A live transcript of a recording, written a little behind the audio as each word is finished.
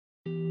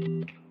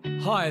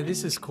Hi,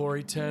 this is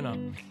Corey Turner,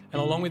 and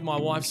along with my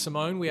wife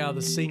Simone, we are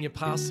the senior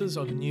pastors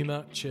of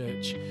Numa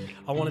Church.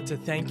 I wanted to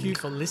thank you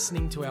for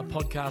listening to our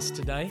podcast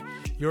today.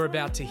 You're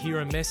about to hear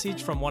a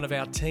message from one of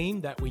our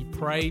team that we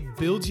pray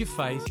builds your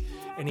faith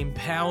and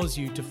empowers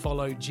you to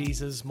follow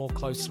Jesus more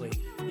closely.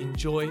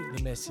 Enjoy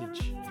the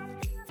message.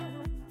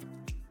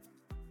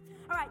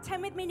 All right,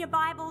 turn with me in your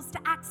Bibles to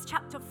Acts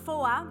chapter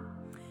 4.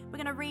 We're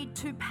going to read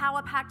two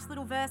power-packed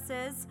little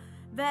verses,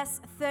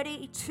 verse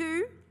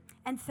 32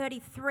 and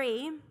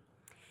 33.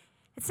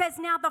 It says,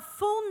 "Now the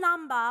full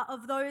number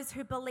of those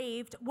who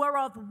believed were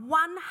of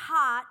one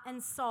heart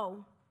and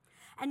soul.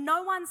 And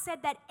no one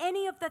said that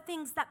any of the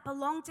things that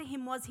belonged to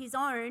him was his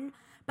own,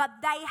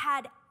 but they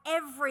had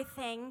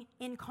everything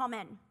in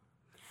common.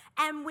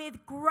 And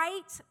with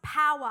great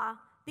power,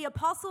 the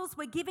apostles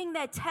were giving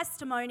their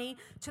testimony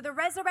to the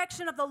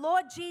resurrection of the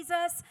Lord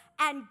Jesus,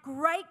 and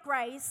great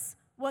grace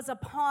was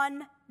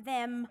upon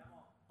them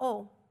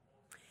all."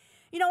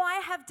 You know, I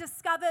have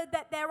discovered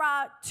that there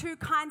are two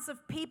kinds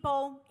of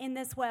people in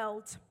this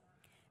world.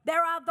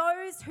 There are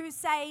those who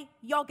say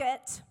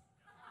yogurt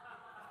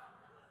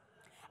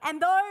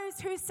and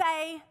those who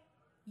say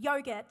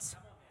yogurt.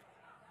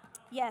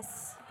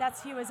 Yes,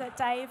 that's you, is it,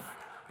 Dave?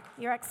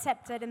 You're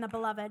accepted in the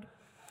beloved.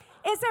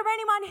 Is there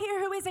anyone here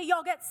who is a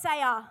yogurt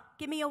sayer?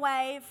 Give me a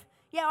wave.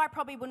 Yeah, I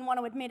probably wouldn't want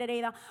to admit it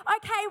either.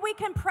 Okay, we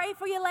can pray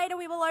for you later.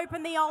 We will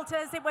open the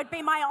altars. It would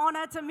be my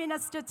honor to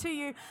minister to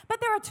you. But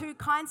there are two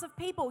kinds of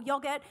people,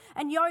 yogurt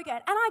and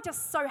yogurt. And I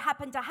just so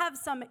happen to have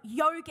some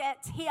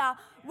yogurt here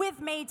with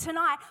me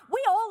tonight.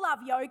 We all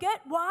love yogurt.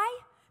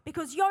 Why?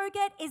 Because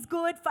yogurt is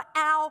good for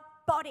our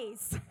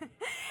bodies.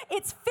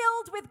 It's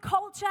filled with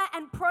culture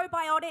and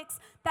probiotics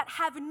that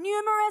have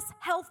numerous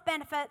health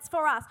benefits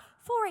for us.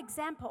 For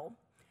example,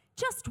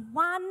 just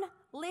one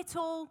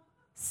little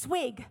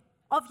swig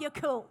of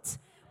Yakult,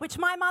 which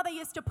my mother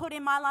used to put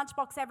in my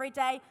lunchbox every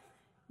day.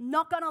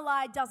 Not gonna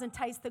lie, doesn't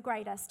taste the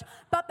greatest.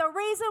 But the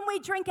reason we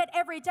drink it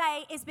every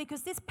day is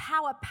because this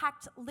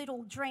power-packed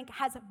little drink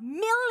has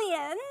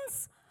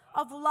millions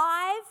of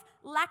live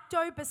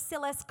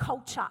lactobacillus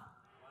culture.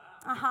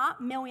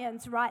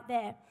 Millions right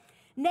there.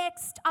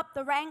 Next up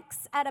the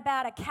ranks at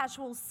about a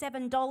casual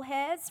 $7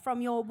 hairs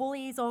from your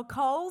Woolies or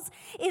Coles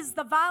is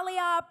the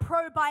Valia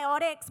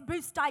Probiotics,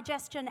 boost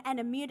digestion and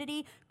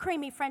immunity.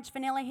 Creamy French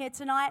vanilla here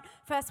tonight.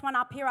 First one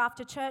up here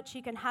after church.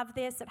 You can have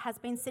this. It has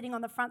been sitting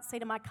on the front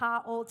seat of my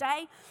car all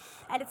day.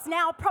 And it's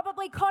now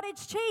probably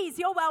cottage cheese.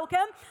 You're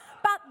welcome.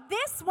 But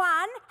this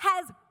one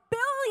has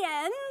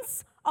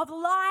billions of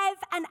live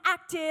and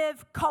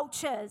active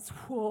cultures.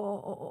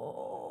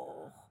 Whoa.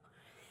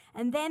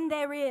 And then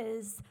there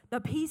is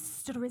the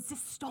piece de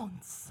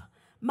resistance,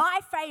 my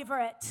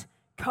favorite,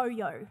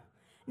 Koyo.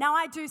 Now,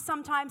 I do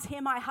sometimes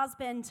hear my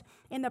husband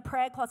in the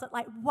prayer closet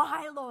like,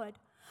 "Why, Lord?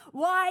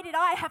 Why did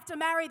I have to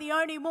marry the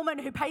only woman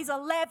who pays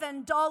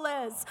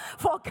 $11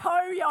 for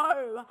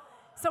Koyo?"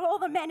 So all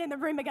the men in the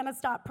room are going to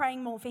start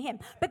praying more for him.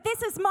 But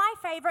this is my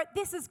favorite.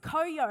 This is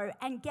Koyo.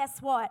 And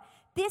guess what?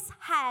 This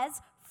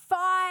has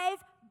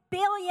 5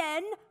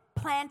 billion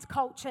plant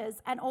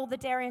cultures. And all the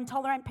dairy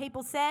intolerant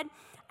people said,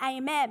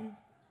 amen.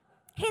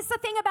 Here's the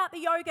thing about the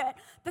yogurt.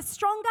 The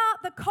stronger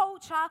the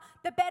culture,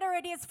 the better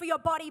it is for your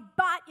body,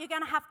 but you're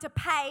going to have to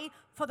pay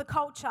for the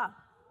culture.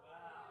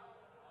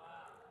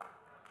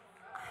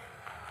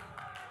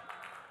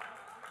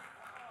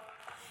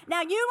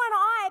 Now, you and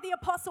I, the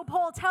Apostle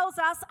Paul tells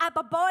us, are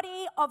the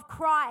body of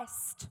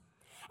Christ.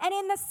 And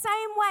in the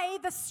same way,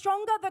 the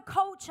stronger the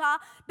culture,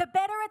 the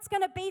better it's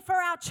going to be for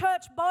our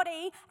church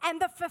body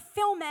and the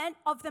fulfillment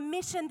of the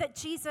mission that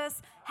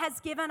Jesus has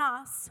given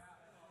us.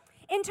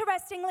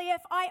 Interestingly,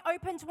 if I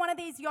opened one of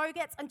these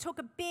yogurts and took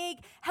a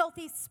big,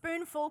 healthy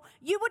spoonful,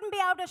 you wouldn't be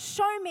able to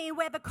show me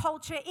where the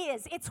culture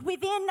is. It's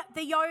within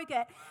the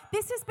yogurt.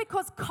 This is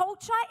because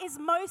culture is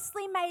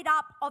mostly made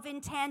up of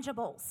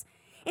intangibles.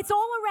 It's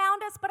all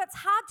around us, but it's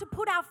hard to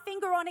put our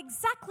finger on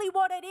exactly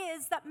what it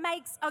is that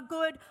makes a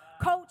good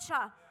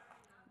culture.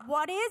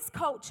 What is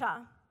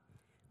culture?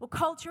 Well,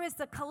 culture is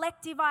the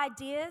collective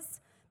ideas,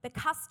 the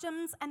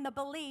customs, and the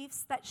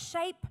beliefs that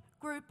shape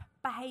group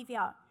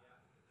behavior.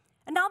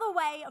 Another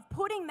way of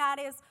putting that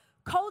is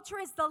culture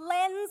is the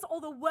lens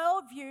or the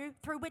worldview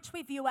through which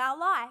we view our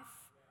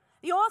life.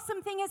 The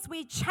awesome thing is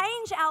we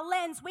change our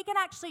lens, we can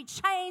actually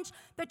change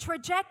the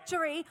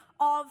trajectory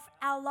of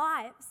our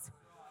lives.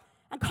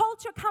 And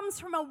culture comes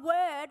from a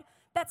word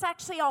that's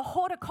actually a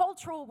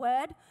horticultural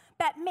word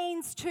that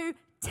means to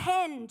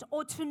tend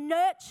or to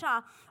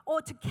nurture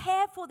or to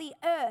care for the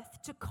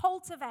earth, to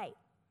cultivate.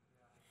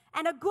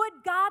 And a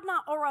good gardener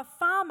or a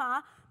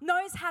farmer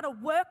knows how to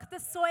work the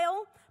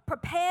soil,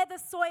 prepare the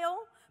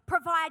soil,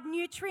 provide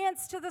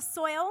nutrients to the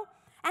soil,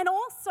 and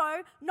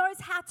also knows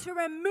how to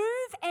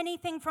remove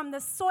anything from the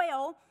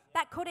soil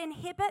that could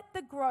inhibit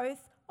the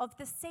growth of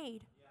the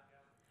seed.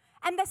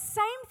 And the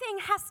same thing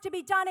has to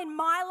be done in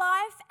my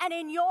life and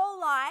in your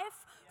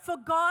life for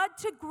God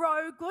to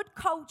grow good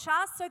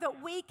culture so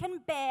that we can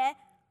bear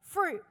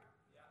fruit.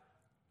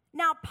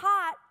 Now,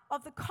 part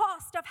of the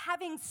cost of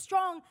having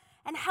strong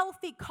and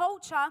healthy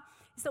culture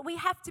is that we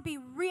have to be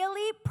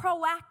really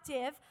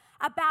proactive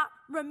about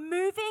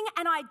removing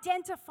and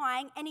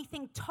identifying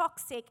anything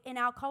toxic in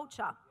our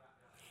culture.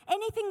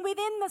 Anything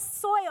within the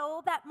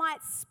soil that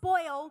might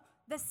spoil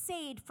the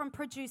seed from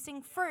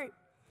producing fruit.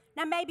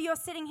 Now, maybe you're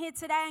sitting here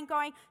today and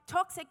going,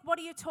 toxic, what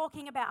are you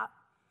talking about?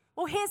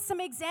 Well, here's some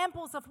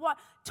examples of what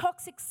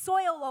toxic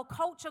soil or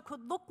culture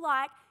could look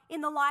like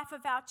in the life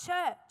of our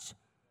church.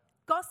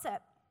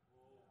 Gossip,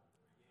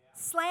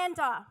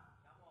 slander,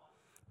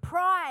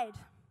 pride,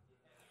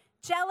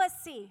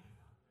 jealousy,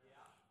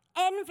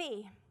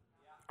 envy,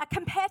 a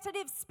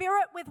competitive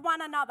spirit with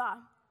one another,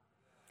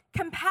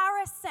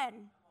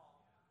 comparison.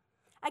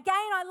 Again,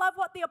 I love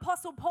what the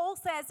Apostle Paul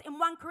says in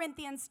 1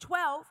 Corinthians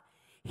 12.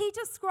 He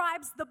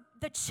describes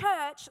the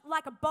church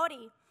like a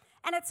body.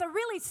 And it's a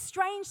really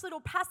strange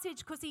little passage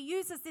because he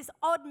uses this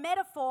odd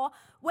metaphor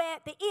where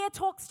the ear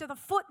talks to the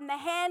foot and the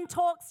hand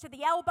talks to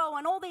the elbow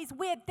and all these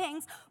weird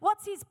things.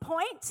 What's his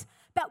point?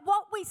 That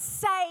what we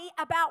say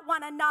about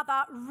one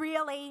another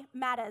really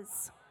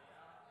matters.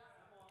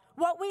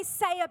 What we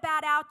say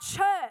about our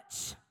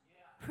church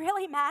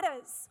really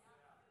matters.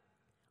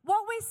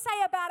 What we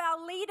say about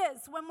our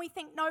leaders when we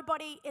think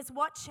nobody is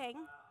watching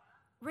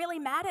really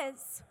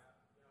matters.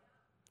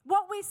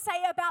 What we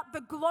say about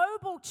the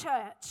global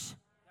church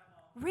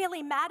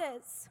really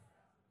matters.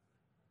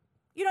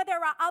 You know, there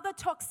are other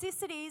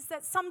toxicities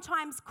that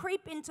sometimes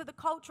creep into the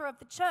culture of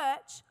the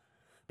church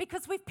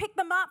because we've picked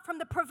them up from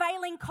the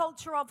prevailing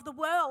culture of the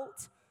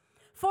world.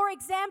 For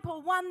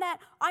example, one that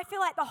I feel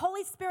like the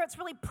Holy Spirit's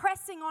really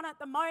pressing on at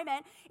the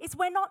moment is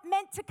we're not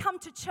meant to come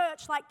to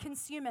church like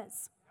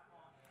consumers.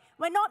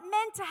 We're not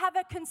meant to have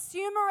a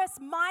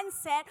consumerist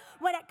mindset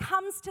when it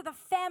comes to the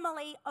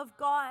family of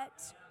God.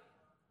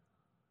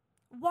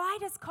 Why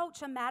does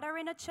culture matter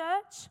in a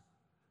church?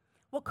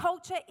 Well,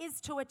 culture is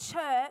to a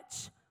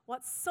church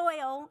what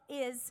soil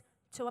is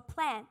to a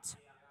plant.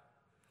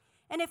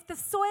 And if the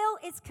soil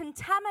is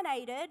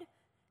contaminated,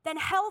 then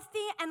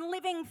healthy and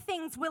living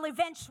things will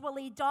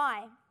eventually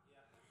die.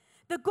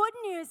 The good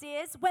news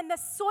is when the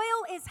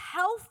soil is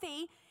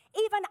healthy,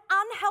 even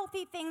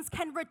unhealthy things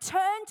can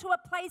return to a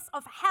place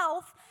of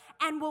health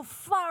and will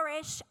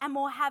flourish and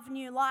will have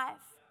new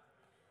life.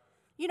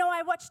 You know,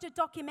 I watched a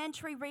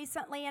documentary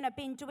recently and I've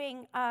been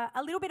doing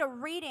a little bit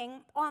of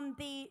reading on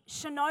the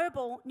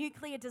Chernobyl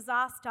nuclear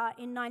disaster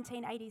in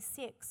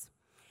 1986,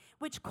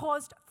 which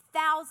caused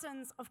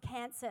thousands of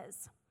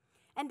cancers.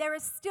 And there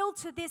is still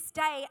to this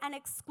day an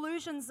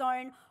exclusion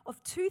zone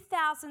of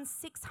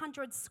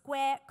 2,600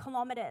 square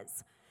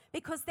kilometres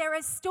because there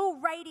is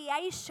still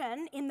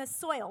radiation in the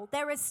soil.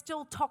 There is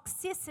still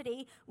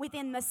toxicity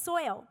within the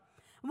soil.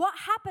 What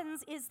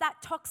happens is that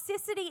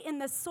toxicity in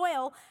the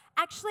soil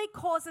actually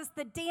causes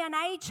the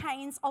DNA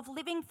chains of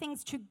living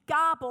things to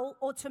garble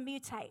or to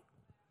mutate.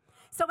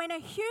 So in a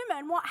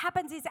human, what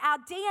happens is our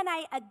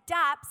DNA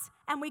adapts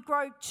and we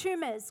grow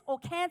tumours or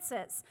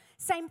cancers.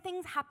 Same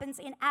thing happens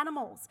in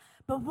animals.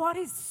 But what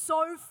is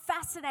so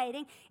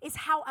fascinating is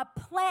how a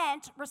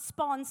plant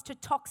responds to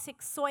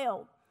toxic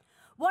soil.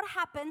 What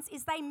happens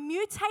is they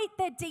mutate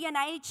their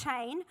DNA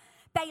chain.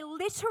 They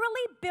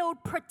literally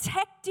build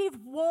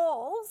protective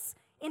walls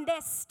in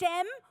their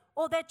stem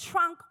or their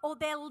trunk or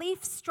their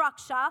leaf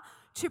structure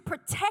to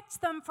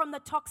protect them from the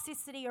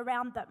toxicity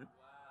around them.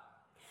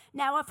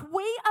 Now, if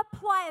we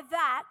apply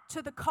that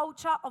to the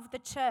culture of the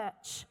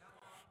church,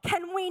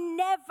 can we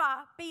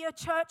never be a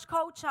church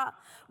culture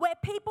where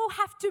people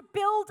have to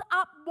build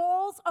up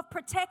walls of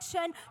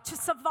protection to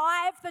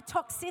survive the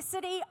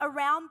toxicity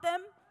around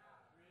them?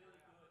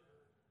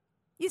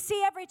 You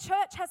see, every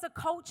church has a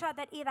culture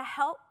that either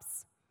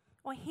helps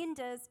or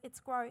hinders its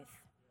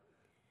growth.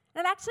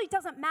 And it actually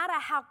doesn't matter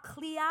how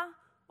clear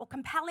or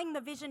compelling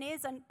the vision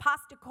is, and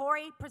Pastor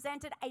Corey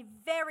presented a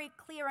very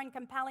clear and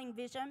compelling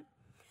vision.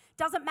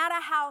 Doesn't matter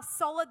how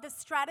solid the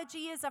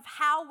strategy is of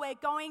how we're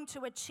going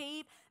to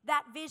achieve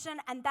that vision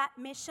and that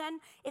mission.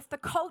 If the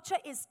culture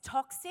is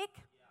toxic,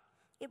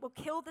 it will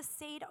kill the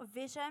seed of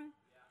vision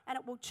and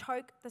it will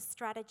choke the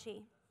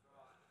strategy.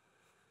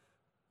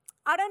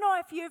 I don't know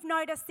if you've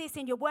noticed this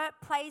in your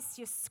workplace,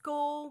 your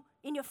school,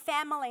 in your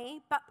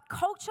family, but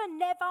culture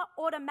never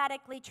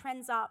automatically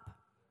trends up.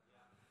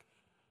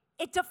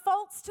 It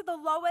defaults to the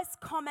lowest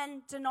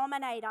common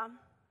denominator.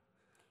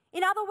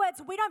 In other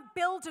words, we don't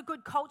build a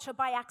good culture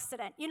by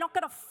accident. You're not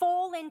going to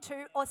fall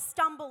into or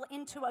stumble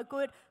into a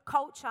good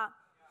culture.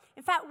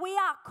 In fact, we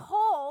are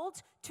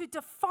called to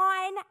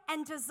define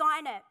and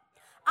design it.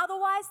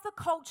 Otherwise, the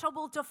culture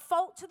will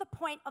default to the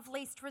point of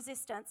least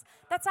resistance.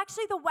 That's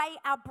actually the way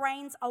our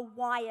brains are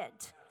wired.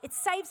 It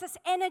saves us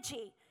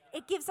energy.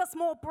 It gives us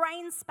more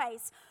brain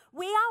space.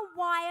 We are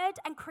wired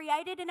and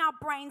created in our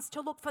brains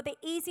to look for the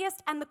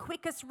easiest and the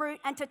quickest route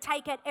and to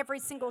take it every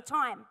single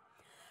time.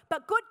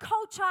 But good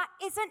culture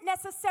isn't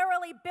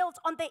necessarily built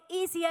on the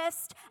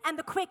easiest and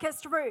the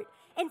quickest route.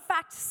 In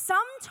fact,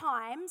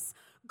 sometimes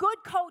good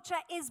culture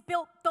is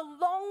built the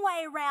long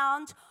way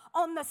around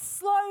on the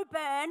slow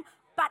burn,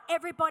 but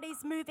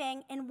everybody's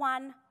moving in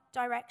one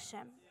direction.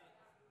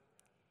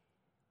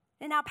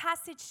 In our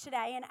passage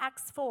today in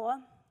Acts 4,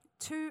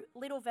 two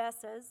little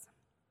verses,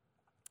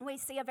 we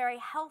see a very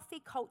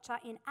healthy culture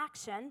in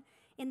action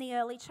in the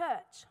early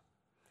church.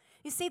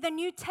 You see, the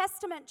New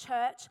Testament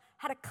church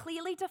had a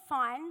clearly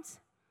defined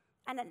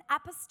and an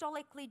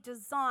apostolically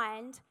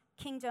designed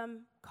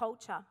kingdom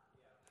culture.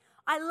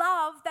 I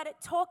love that it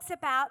talks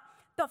about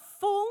the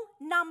full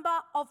number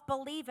of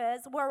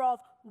believers were of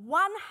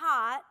one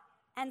heart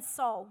and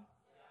soul.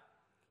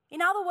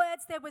 In other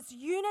words, there was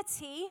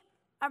unity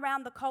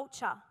around the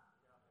culture.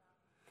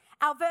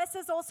 Our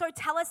verses also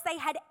tell us they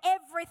had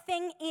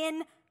everything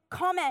in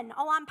common.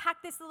 I'll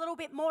unpack this a little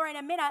bit more in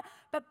a minute,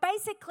 but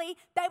basically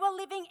they were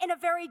living in a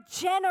very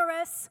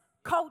generous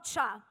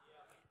culture.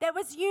 There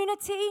was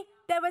unity,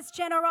 there was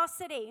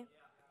generosity.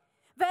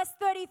 Verse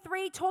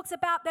 33 talks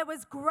about there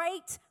was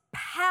great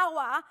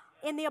power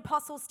in the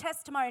apostles'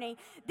 testimony.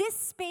 This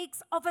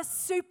speaks of a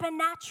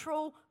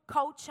supernatural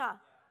culture.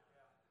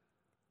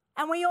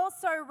 And we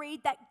also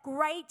read that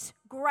great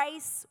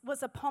grace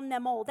was upon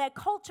them all. Their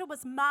culture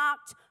was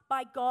marked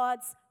by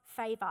God's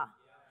favor.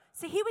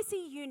 So here we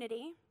see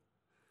unity,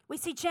 we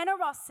see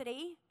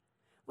generosity,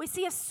 we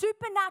see a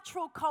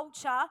supernatural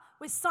culture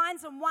with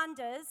signs and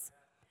wonders,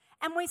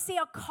 and we see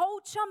a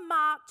culture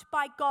marked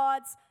by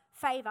God's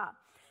favor.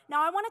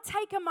 Now, I want to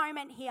take a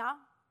moment here,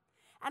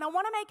 and I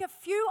want to make a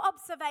few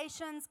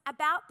observations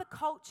about the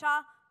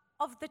culture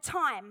of the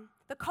time,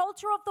 the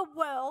culture of the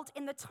world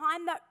in the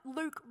time that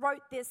Luke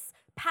wrote this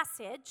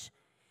passage,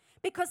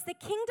 because the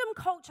kingdom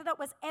culture that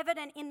was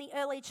evident in the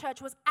early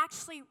church was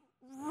actually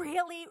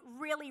really,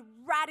 really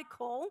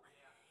radical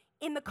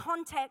in the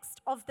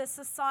context of the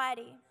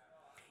society.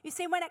 You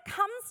see, when it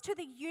comes to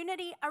the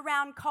unity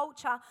around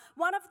culture,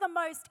 one of the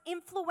most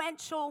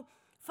influential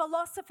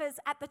philosophers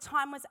at the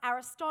time was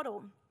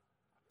Aristotle.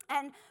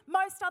 And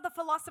most other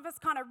philosophers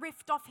kind of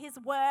riffed off his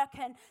work,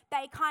 and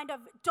they kind of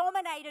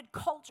dominated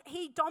culture.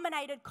 He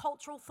dominated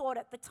cultural thought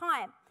at the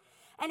time.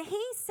 And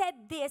he said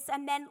this,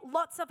 and then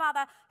lots of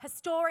other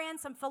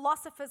historians and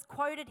philosophers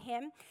quoted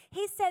him.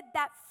 He said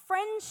that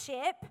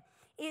friendship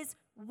is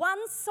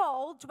one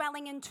soul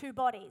dwelling in two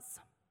bodies.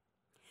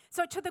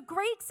 So to the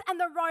Greeks and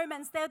the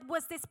Romans, there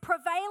was this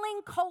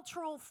prevailing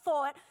cultural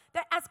thought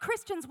that as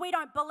Christians we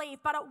don't believe,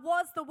 but it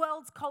was the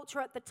world's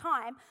culture at the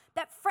time,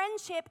 that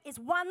friendship is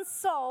one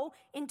soul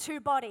in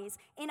two bodies.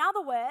 In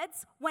other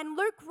words, when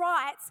Luke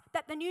writes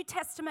that the New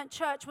Testament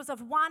church was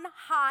of one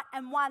heart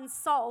and one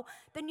soul,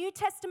 the New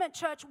Testament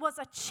church was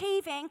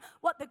achieving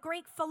what the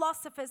Greek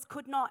philosophers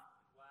could not.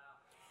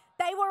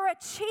 They were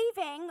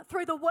achieving,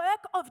 through the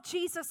work of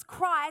Jesus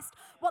Christ,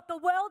 what the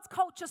world's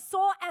culture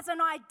saw as an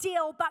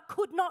ideal but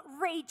could not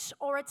reach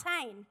or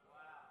attain.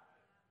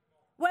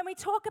 When we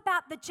talk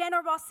about the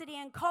generosity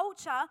and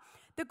culture,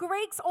 the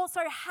Greeks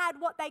also had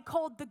what they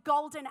called the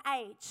Golden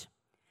Age.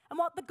 And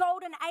what the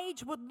Golden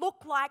Age would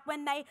look like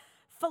when they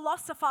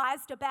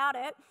philosophized about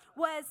it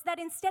was that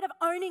instead of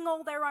owning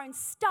all their own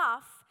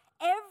stuff,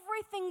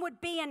 everything would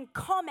be in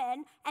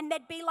common, and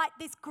there'd be like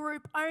this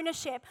group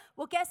ownership.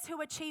 Well, guess who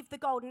achieved the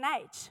Golden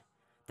Age?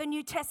 The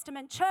New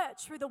Testament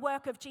church through the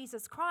work of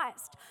Jesus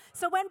Christ.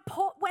 So when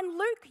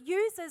Luke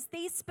uses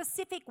these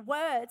specific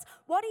words,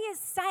 what he is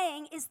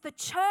saying is the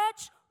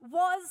church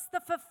was the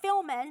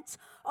fulfillment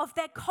of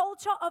their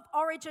culture of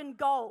origin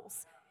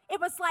goals. It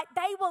was like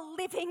they were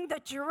living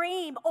the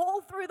dream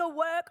all through the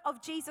work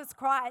of Jesus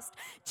Christ.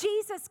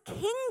 Jesus'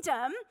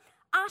 kingdom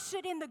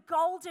ushered in the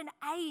golden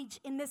age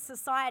in this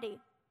society.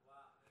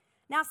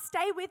 Now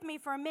stay with me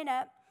for a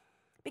minute,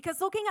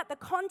 because looking at the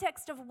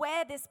context of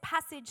where this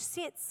passage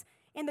sits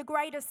in the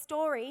greater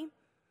story,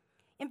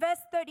 in verse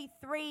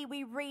 33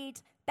 we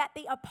read that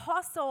the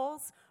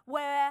apostles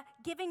were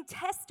giving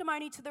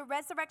testimony to the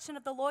resurrection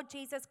of the Lord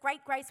Jesus.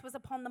 Great grace was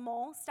upon them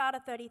all, start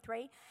of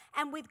 33,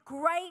 and with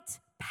great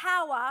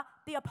power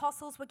the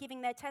apostles were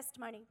giving their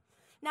testimony.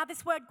 Now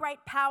this word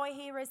great power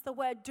here is the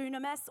word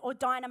dunamis or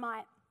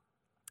dynamite.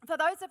 For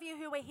those of you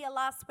who were here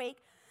last week,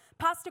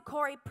 Pastor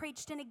Corey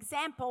preached an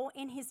example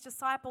in his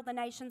Disciple the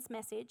Nations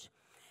message,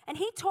 and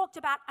he talked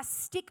about a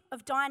stick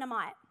of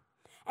dynamite.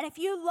 And if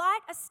you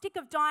light a stick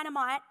of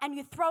dynamite and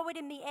you throw it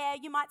in the air,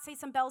 you might see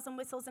some bells and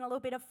whistles and a little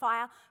bit of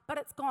fire, but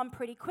it's gone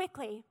pretty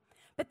quickly.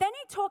 But then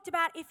he talked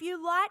about if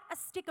you light a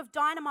stick of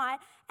dynamite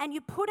and you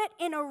put it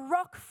in a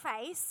rock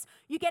face,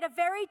 you get a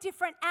very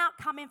different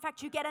outcome. In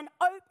fact, you get an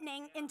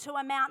opening into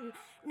a mountain.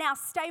 Now,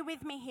 stay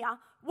with me here.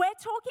 We're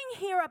talking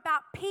here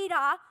about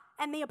Peter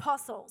and the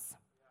apostles.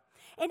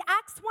 In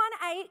Acts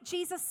 1:8,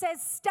 Jesus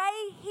says, stay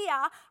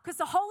here because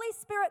the Holy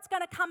Spirit's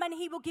going to come and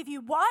he will give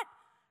you what?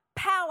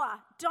 Power,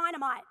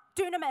 dynamite,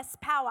 dunamis,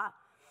 power.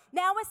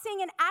 Now we're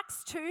seeing in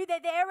Acts 2, they're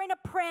there in a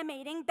prayer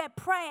meeting, they're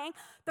praying,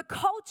 the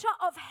culture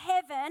of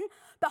heaven,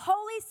 the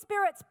Holy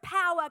Spirit's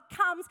power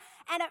comes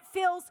and it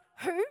fills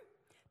who?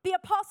 The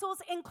apostles,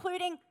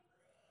 including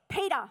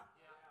Peter.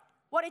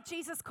 What did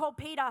Jesus call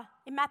Peter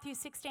in Matthew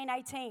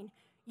 16:18?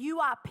 You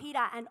are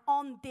Peter, and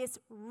on this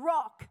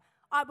rock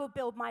I will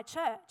build my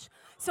church.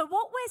 So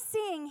what we're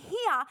seeing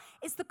here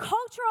is the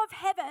culture of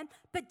heaven,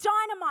 the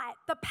dynamite,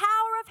 the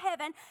power of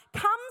heaven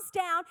comes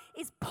down,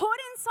 is put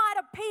inside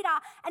of Peter,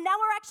 and now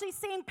we're actually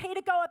seeing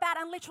Peter go about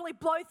and literally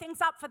blow things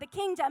up for the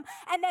kingdom.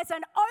 And there's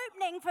an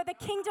opening for the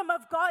kingdom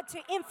of God to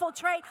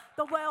infiltrate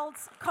the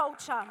world's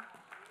culture.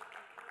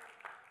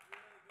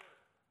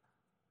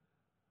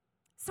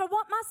 So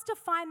what must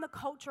define the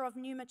culture of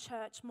Numa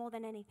Church more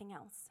than anything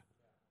else?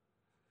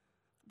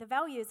 The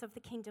values of the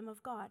kingdom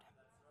of God.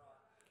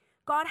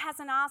 God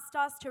hasn't asked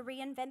us to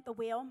reinvent the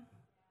wheel.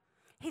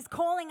 He's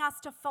calling us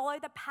to follow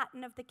the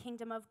pattern of the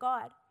kingdom of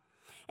God.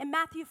 In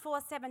Matthew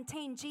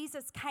 4:17,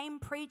 Jesus came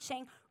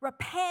preaching,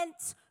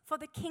 repent, for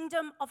the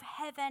kingdom of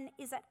heaven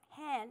is at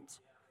hand.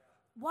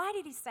 Why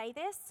did he say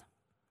this?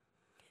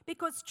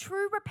 Because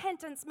true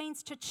repentance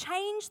means to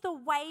change the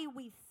way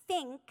we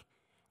think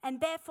and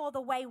therefore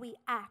the way we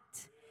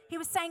act. He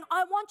was saying,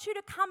 I want you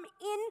to come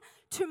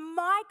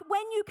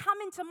when you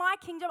come into my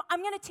kingdom,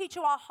 I'm going to teach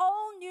you a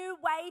whole new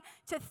way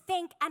to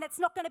think, and it's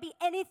not going to be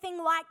anything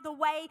like the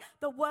way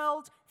the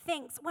world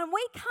thinks. When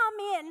we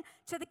come in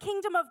to the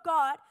kingdom of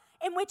God,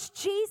 in which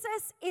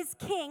Jesus is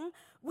king,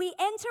 we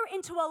enter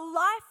into a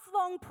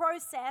lifelong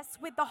process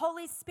with the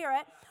Holy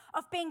Spirit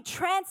of being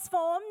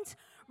transformed,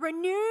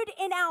 renewed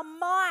in our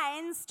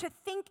minds to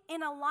think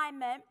in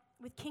alignment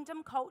with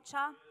kingdom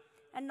culture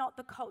and not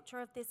the culture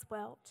of this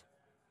world.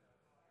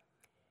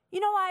 You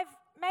know, I've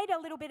made a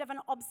little bit of an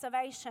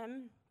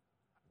observation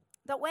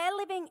that we're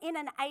living in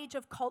an age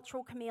of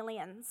cultural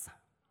chameleons.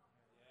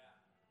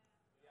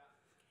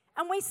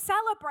 And we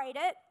celebrate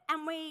it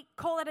and we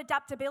call it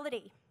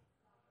adaptability.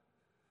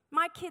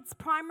 My kids'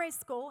 primary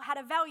school had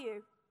a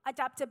value,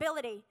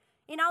 adaptability.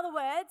 In other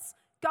words,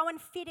 go and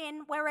fit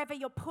in wherever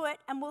you're put,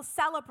 and we'll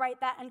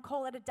celebrate that and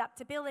call it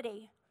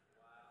adaptability.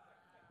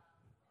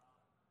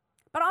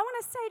 But I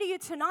want to say to you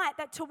tonight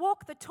that to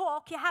walk the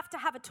talk, you have to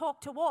have a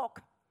talk to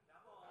walk.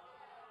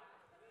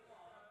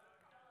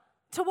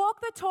 To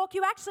walk the talk,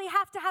 you actually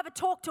have to have a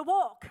talk to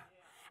walk.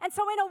 And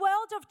so in a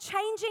world of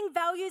changing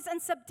values and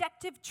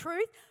subjective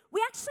truth,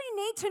 we actually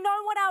need to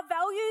know what our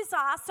values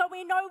are so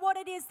we know what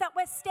it is that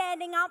we're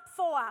standing up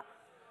for.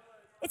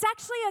 It's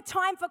actually a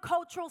time for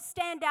cultural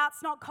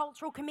standouts, not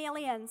cultural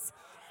chameleons.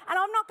 And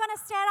I'm not going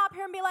to stand up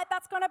here and be like,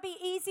 that's going to be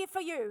easy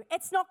for you.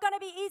 It's not going to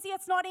be easy.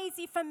 It's not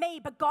easy for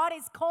me. But God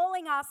is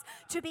calling us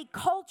to be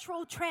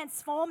cultural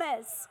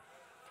transformers.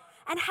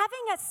 And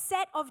having a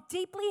set of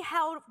deeply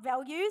held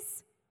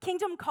values,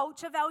 kingdom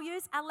culture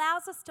values,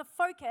 allows us to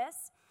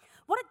focus.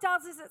 What it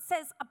does is it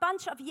says a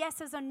bunch of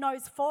yeses and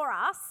nos for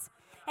us.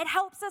 It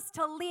helps us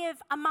to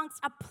live amongst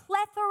a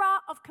plethora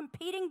of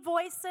competing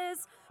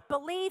voices,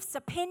 beliefs,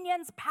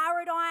 opinions,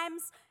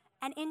 paradigms,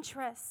 and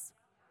interests.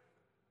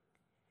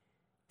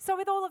 So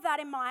with all of that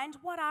in mind,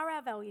 what are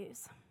our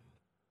values?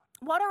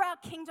 What are our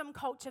kingdom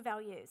culture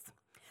values?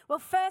 Well,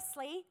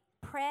 firstly,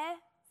 prayer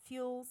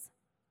fuels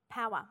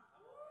power.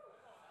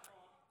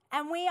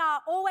 And we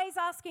are always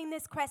asking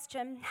this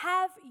question,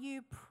 have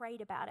you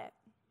prayed about it?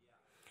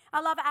 I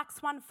love Acts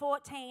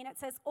 1:14. It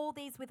says, all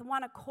these with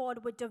one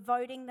accord were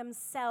devoting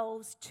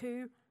themselves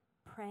to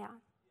prayer.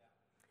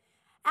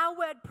 Our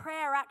word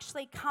prayer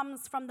actually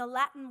comes from the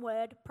Latin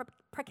word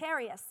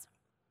precarious.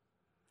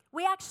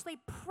 We actually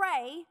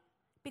pray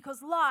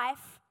because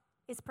life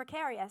is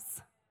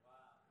precarious.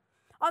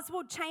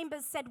 Oswald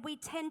Chambers said, we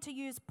tend to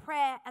use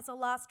prayer as a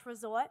last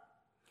resort,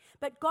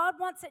 but God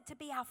wants it to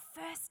be our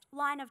first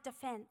line of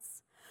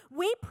defense.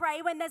 We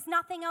pray when there's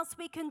nothing else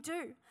we can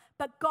do,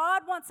 but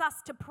God wants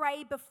us to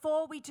pray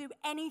before we do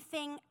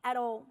anything at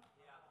all.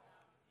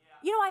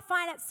 You know, I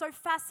find it so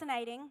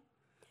fascinating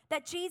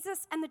that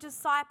Jesus and the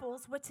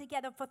disciples were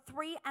together for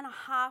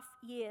 3.5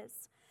 years.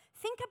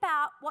 Think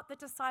about what the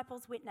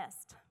disciples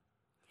witnessed.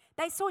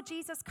 They saw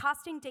Jesus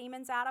casting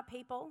demons out of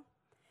people.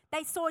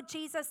 They saw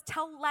Jesus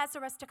tell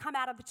Lazarus to come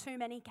out of the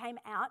tomb, and he came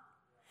out.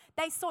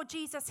 They saw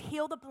Jesus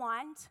heal the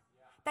blind.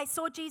 They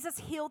saw Jesus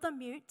heal the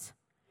mute.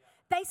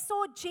 They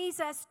saw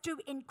Jesus do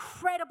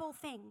incredible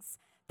things.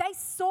 They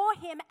saw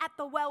him at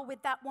the well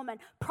with that woman,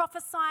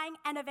 prophesying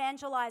and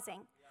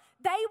evangelizing.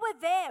 They were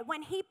there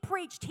when he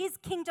preached his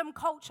kingdom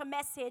culture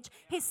message,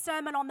 his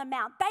Sermon on the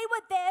Mount. They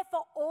were there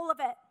for all of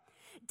it.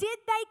 Did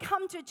they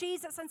come to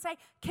Jesus and say,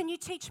 can you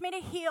teach me to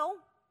heal?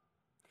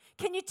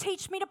 Can you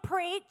teach me to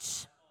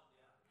preach?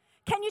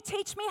 Can you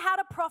teach me how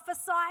to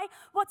prophesy?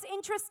 What's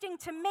interesting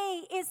to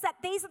me is that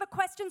these are the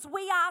questions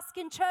we ask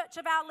in church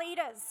of our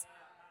leaders.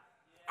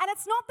 And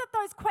it's not that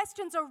those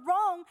questions are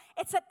wrong,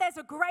 it's that there's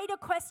a greater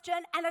question,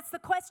 and it's the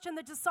question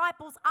the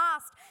disciples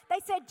asked. They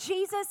said,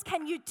 Jesus,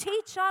 can you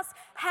teach us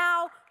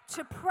how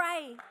to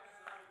pray?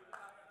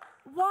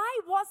 Why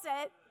was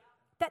it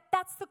that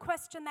that's the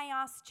question they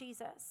asked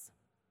Jesus?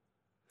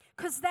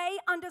 Because they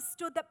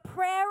understood that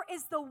prayer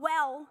is the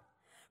well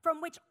from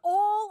which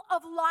all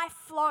of life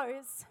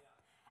flows.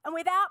 And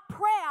without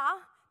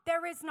prayer,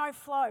 there is no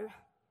flow.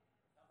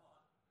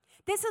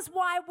 This is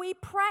why we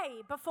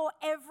pray before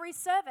every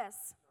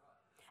service.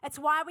 It's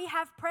why we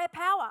have prayer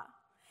power.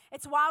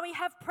 It's why we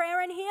have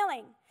prayer and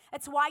healing.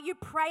 It's why you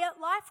pray at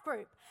Life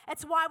Group.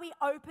 It's why we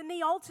open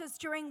the altars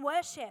during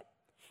worship.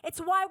 It's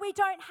why we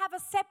don't have a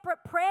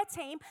separate prayer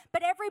team,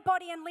 but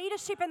everybody in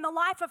leadership in the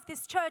life of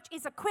this church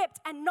is equipped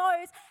and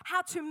knows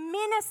how to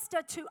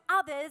minister to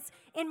others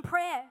in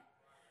prayer.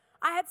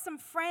 I had some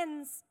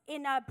friends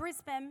in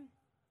Brisbane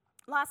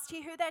last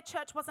year who their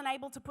church wasn't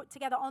able to put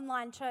together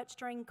online church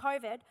during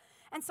COVID.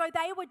 And so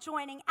they were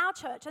joining our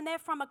church, and they're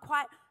from a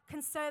quite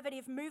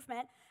conservative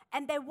movement.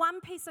 And their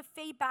one piece of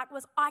feedback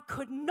was, I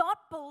could not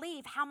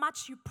believe how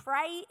much you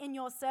pray in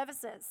your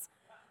services.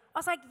 I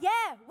was like,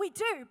 yeah, we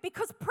do,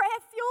 because prayer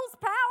fuels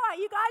power.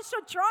 You guys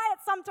should try it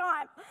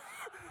sometime.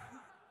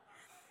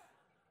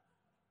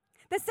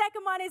 The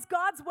second one is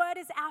God's word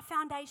is our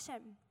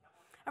foundation.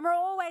 And we're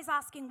always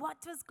asking,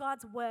 what does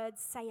God's word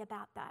say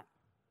about that?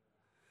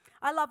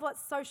 I love what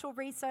social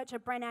researcher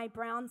Brené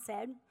Brown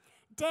said.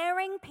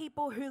 Daring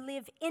people who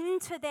live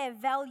into their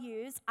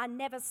values are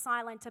never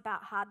silent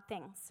about hard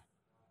things.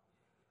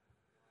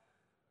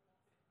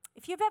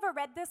 If you've ever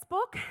read this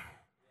book,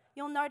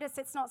 you'll notice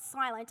it's not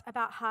silent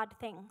about hard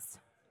things.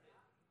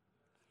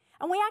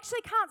 And we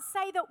actually can't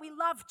say that we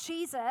love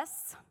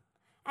Jesus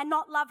and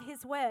not love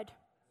his word.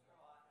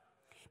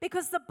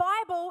 Because the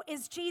Bible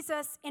is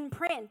Jesus in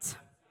print.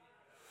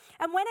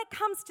 And when it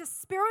comes to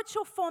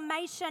spiritual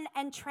formation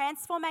and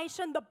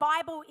transformation, the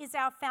Bible is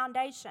our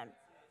foundation.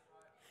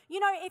 You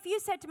know, if you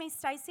said to me,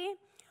 Stacey,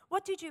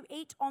 what did you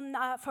eat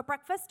for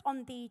breakfast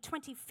on the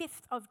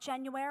 25th of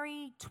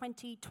January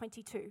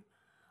 2022?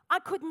 I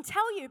couldn't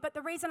tell you, but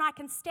the reason I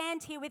can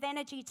stand here with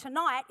energy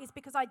tonight is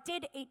because I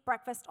did eat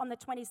breakfast on the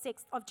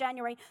 26th of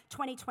January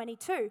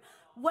 2022.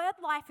 Word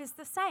life is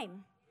the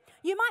same.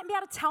 You might be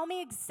able to tell me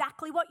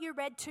exactly what you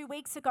read 2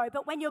 weeks ago,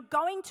 but when you're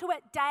going to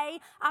it day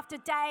after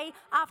day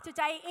after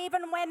day,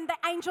 even when the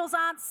angels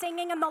aren't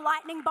singing and the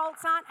lightning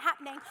bolts aren't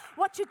happening,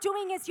 what you're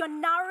doing is you're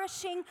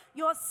nourishing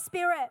your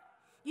spirit.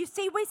 You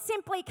see, we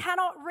simply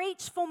cannot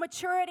reach full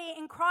maturity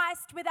in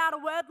Christ without a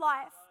word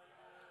life.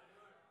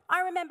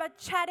 I remember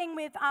chatting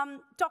with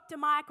Dr.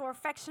 Mike, or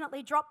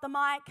affectionately Drop the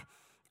Mic,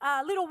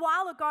 a little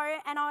while ago,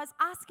 and I was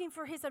asking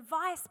for his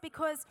advice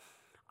because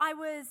I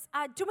was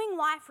doing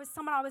life with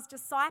someone I was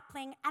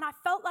discipling, and I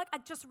felt like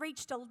I'd just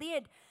reached a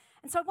lid.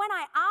 And so when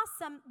I asked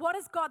them, what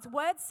does God's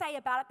word say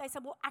about it? They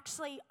said, well,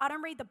 actually, I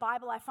don't read the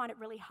Bible. I find it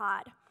really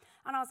hard.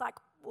 And I was like,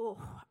 oh,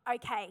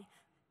 okay.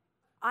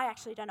 I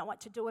actually don't know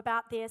what to do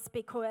about this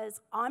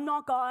because I'm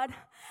not God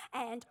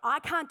and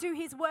I can't do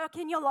his work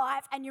in your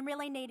life and you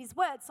really need his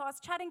word. So I was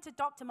chatting to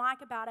Dr.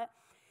 Mike about it,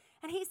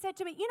 and he said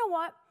to me, you know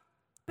what?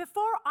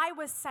 Before I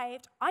was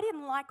saved, I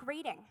didn't like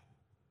reading.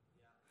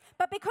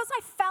 But because I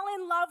fell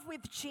in love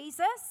with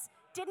Jesus,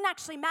 didn't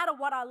actually matter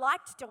what I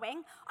liked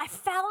doing. I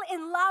fell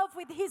in love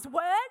with his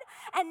word,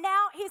 and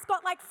now he's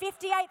got like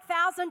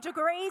 58,000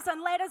 degrees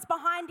and letters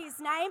behind his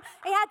name.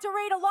 He had to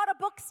read a lot of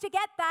books to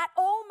get that,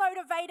 all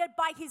motivated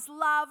by his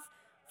love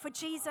for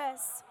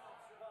Jesus.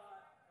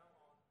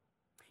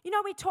 You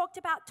know, we talked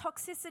about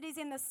toxicities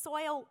in the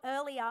soil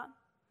earlier.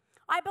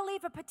 I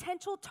believe a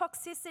potential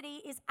toxicity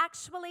is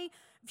actually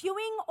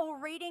viewing or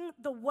reading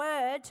the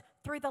word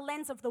through the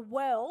lens of the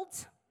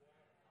world,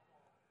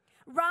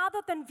 rather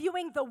than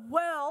viewing the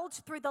world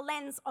through the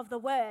lens of the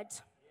word.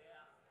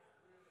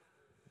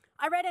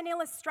 I read an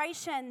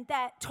illustration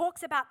that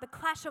talks about the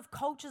clash of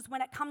cultures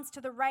when it comes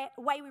to the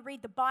way we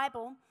read the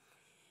Bible.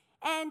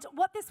 And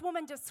what this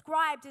woman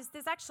described is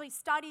there's actually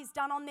studies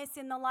done on this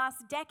in the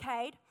last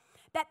decade,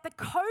 that the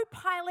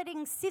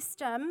co-piloting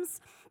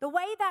systems, the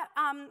way that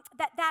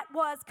that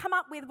was come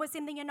up with was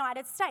in the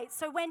United States.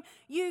 So when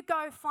you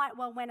go fly,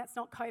 well, when it's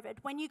not COVID,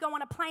 when you go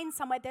on a plane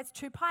somewhere, there's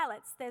two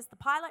pilots. There's the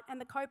pilot and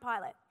the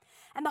co-pilot.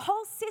 And the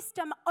whole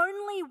system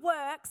only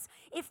works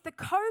if the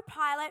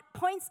co-pilot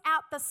points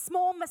out the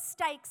small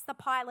mistakes the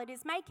pilot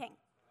is making.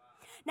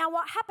 Now,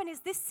 what happened is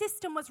this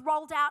system was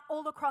rolled out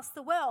all across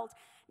the world.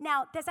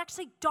 Now, there's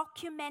actually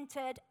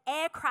documented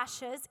air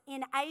crashes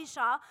in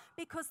Asia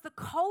because their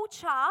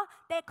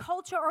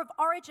culture of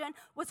origin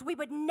was we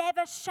would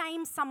never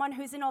shame someone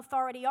who's in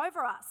authority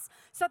over us.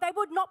 So they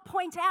would not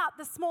point out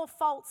the small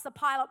faults the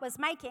pilot was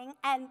making,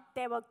 and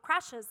there were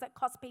crashes that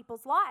cost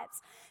people's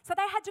lives. So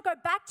they had to go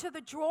back to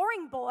the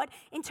drawing board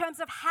in terms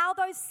of how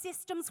those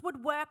systems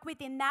would work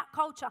within that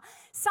culture.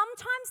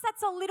 Sometimes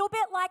that's a little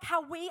bit like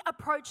how we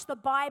approach the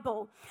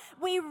Bible.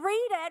 We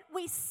read it,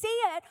 we see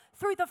it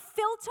through the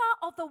filter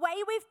of the way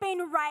we've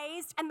been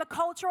raised and the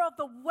culture of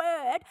the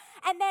world,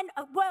 and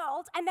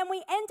then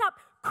we end up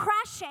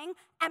crashing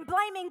and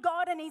blaming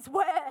God and his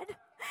word.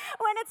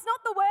 When it's not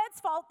the word's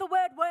fault, the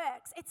word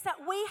works. It's that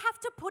we have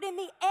to put in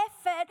the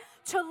effort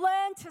to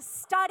learn to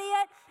study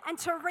it and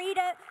to read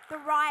it the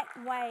right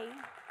way.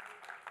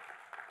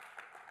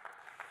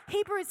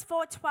 Hebrews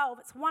 4:12,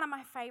 it's one of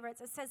my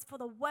favorites. It says, for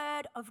the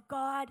word of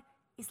God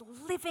is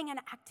living and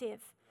active.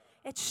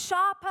 It's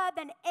sharper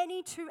than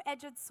any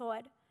two-edged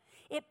sword.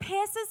 It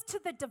pierces to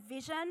the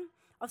division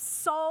of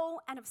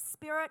soul and of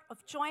spirit,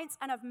 of joints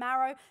and of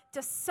marrow,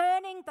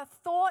 discerning the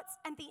thoughts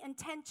and the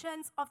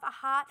intentions of the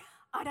heart.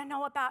 I don't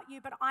know about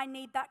you, but I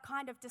need that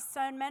kind of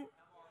discernment.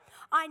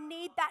 I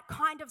need that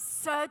kind of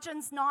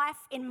surgeon's knife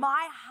in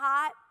my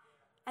heart,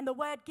 and the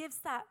word gives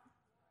that.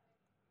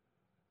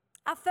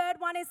 Our third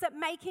one is that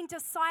making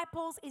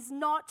disciples is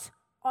not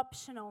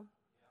optional.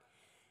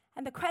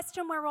 And the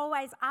question we're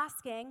always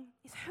asking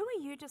is, who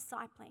are you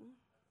discipling?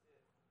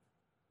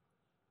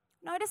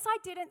 Notice I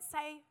didn't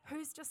say,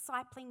 who's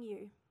discipling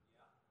you?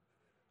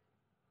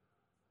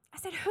 I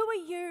said, who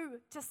are you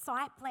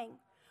discipling?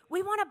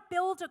 We want to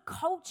build a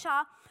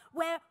culture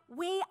where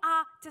we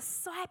are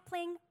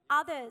discipling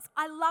others.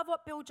 I love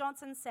what Bill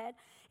Johnson said.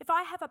 If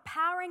I have a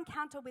power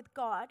encounter with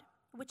God,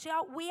 which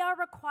we are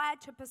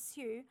required to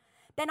pursue,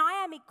 then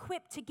I am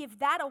equipped to give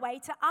that away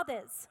to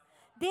others.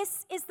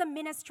 This is the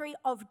ministry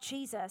of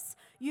Jesus.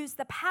 Use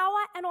the power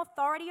and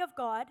authority of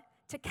God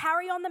to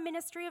carry on the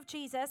ministry of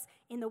Jesus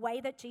in the way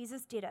that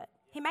Jesus did it.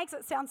 He makes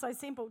it sound so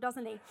simple,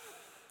 doesn't he?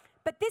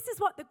 But this is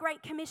what the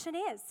Great Commission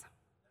is.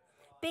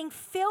 Being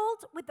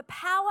filled with the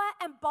power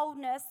and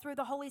boldness through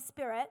the Holy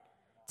Spirit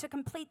to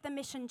complete the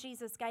mission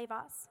Jesus gave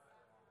us.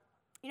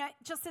 You know,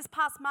 just this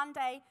past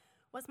Monday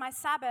was my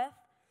Sabbath,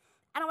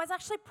 and I was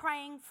actually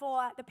praying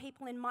for the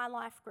people in my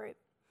life group.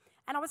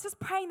 And I was just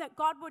praying that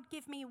God would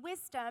give me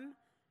wisdom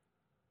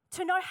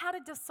to know how to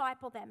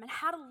disciple them and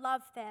how to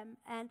love them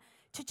and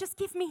to just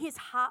give me his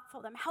heart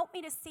for them. Help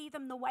me to see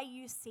them the way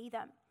you see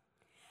them.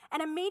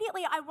 And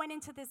immediately I went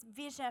into this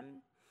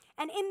vision.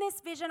 And in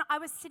this vision, I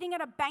was sitting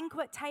at a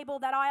banquet table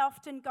that I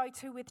often go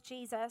to with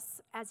Jesus,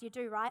 as you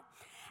do, right?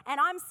 And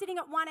I'm sitting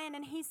at one end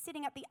and he's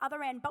sitting at the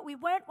other end. But we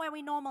weren't where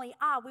we normally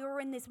are. We were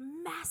in this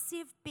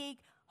massive, big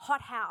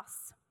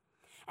hothouse.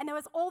 And there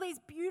was all these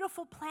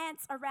beautiful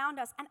plants around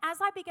us. And as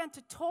I began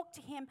to talk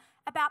to him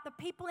about the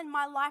people in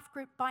my life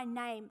group by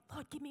name,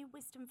 Lord, give me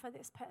wisdom for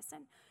this person.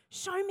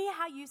 Show me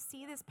how you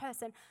see this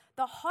person.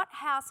 The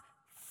hothouse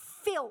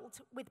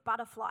filled with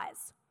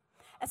butterflies,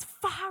 as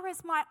far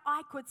as my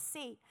eye could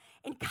see,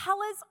 in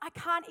colors I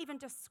can't even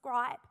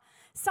describe.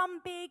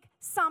 Some big,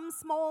 some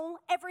small,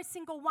 every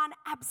single one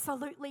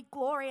absolutely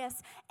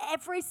glorious,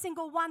 every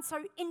single one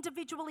so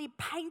individually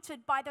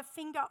painted by the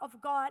finger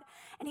of God.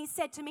 And he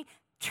said to me,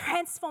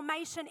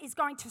 transformation is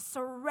going to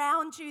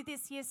surround you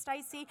this year,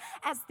 Stacey,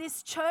 as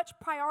this church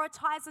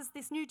prioritizes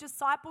this new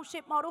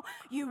discipleship model.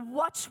 You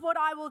watch what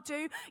I will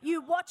do.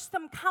 You watch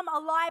them come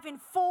alive in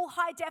full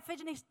high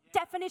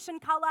definition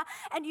color,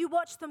 and you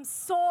watch them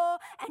soar,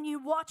 and you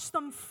watch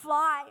them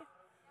fly.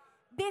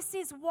 This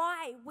is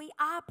why we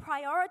are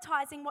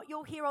prioritizing what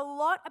you'll hear a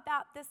lot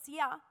about this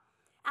year.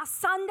 Our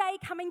Sunday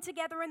coming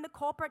together in the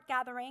corporate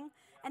gathering,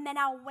 and then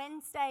our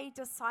Wednesday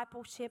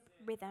discipleship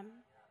rhythm.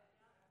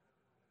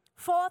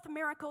 Fourth,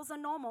 miracles are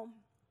normal.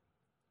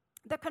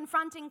 The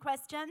confronting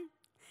question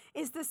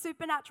is the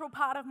supernatural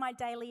part of my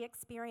daily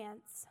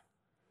experience.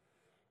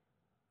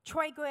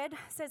 Troy Good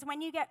says,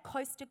 when you get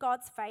close to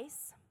God's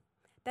face,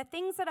 the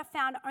things that are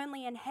found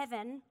only in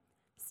heaven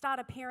start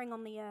appearing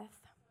on the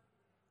earth.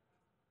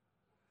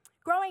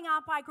 Growing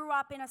up, I grew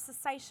up in a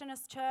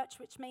cessationist church,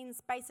 which means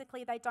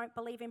basically they don't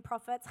believe in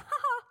prophets.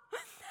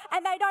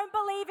 And they don't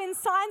believe in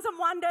signs and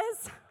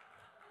wonders.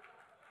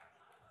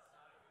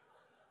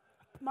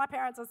 My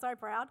parents are so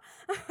proud.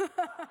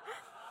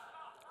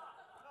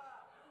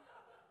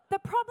 The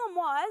problem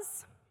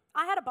was,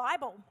 I had a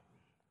Bible.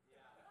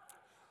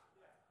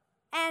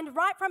 And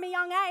right from a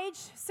young age,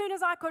 as soon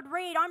as I could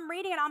read, I'm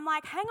reading it, I'm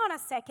like, hang on a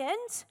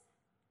second.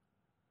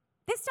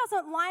 This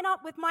doesn't line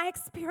up with my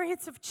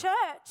experience of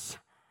church.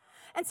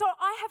 And so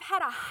I have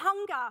had a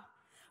hunger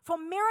for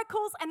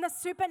miracles and the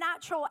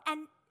supernatural,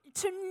 and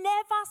to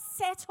never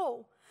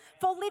settle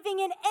for living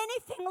in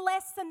anything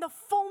less than the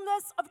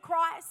fullness of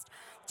Christ.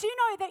 Do you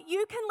know that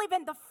you can live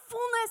in the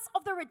fullness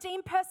of the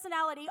redeemed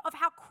personality of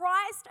how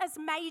Christ has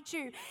made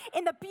you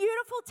in the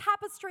beautiful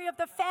tapestry of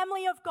the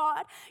family of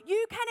God?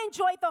 You can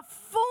enjoy the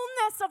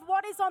fullness of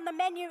what is on the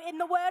menu in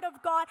the Word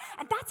of God,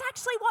 and that's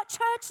actually what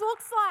church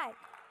looks like.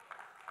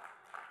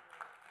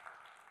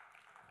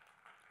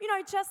 You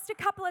know, just a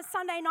couple of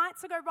Sunday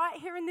nights ago, right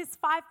here in this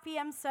 5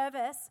 p.m.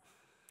 service,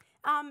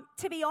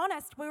 to be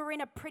honest, we were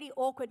in a pretty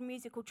awkward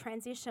musical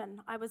transition.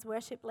 I was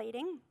worship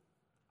leading,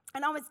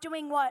 and I was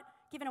doing what,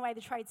 giving away the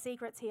trade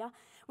secrets here,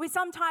 we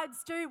sometimes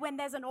do when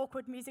there's an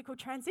awkward musical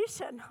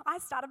transition. I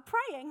started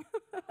praying.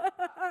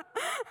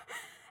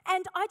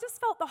 And I just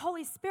felt the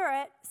Holy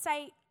Spirit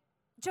say,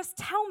 just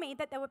tell me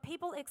that there were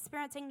people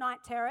experiencing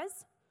night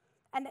terrors,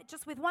 and that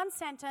just with one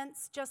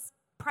sentence, just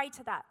pray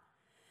to that.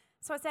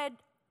 So I said,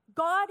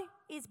 God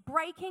is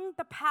breaking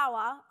the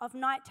power of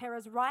night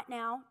terrors right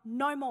now,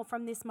 no more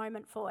from this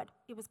moment forward.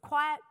 It was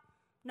quiet,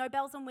 no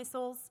bells and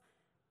whistles,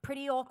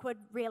 pretty awkward,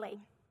 really.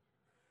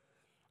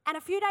 And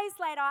a few days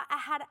later, I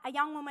had a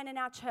young woman in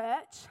our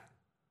church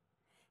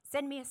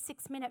send me a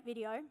 6-minute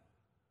video,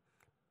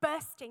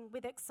 bursting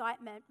with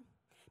excitement,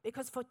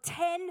 because for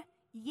 10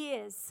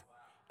 years,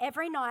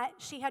 every night,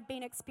 she had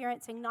been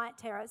experiencing night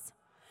terrors,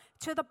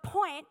 to the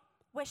point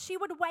where she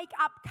would wake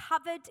up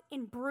covered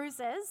in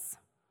bruises.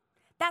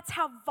 That's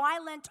how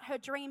violent her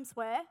dreams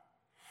were.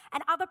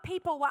 And other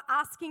people were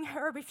asking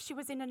her if she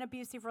was in an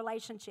abusive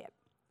relationship.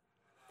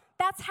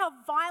 That's how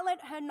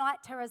violent her night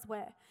terrors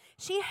were.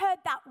 She heard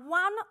that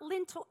one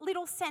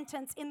little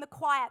sentence in the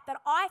quiet that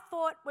I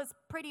thought was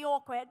pretty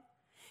awkward.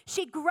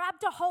 She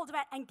grabbed a hold of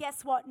it, and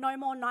guess what? No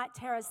more night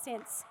terrors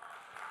since.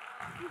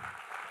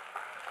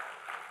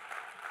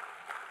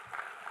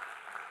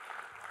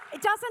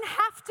 It doesn't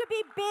have to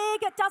be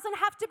big. It doesn't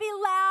have to be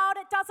loud.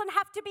 It doesn't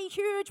have to be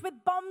huge with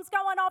bombs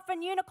going off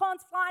and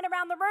unicorns flying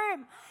around the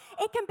room.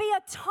 It can be a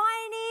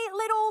tiny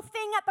little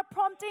thing at the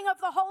prompting of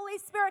the Holy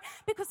Spirit,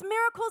 because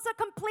miracles are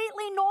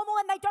completely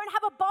normal and they don't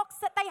have a box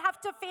that they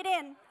have to fit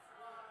in.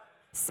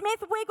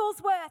 Smith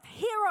Wigglesworth,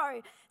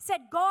 hero,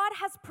 said God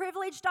has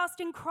privileged us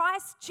in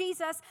Christ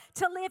Jesus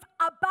to live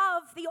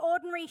above the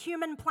ordinary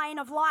human plane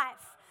of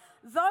life.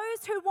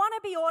 Those who want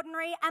to be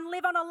ordinary and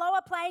live on a lower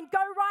plane, go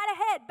right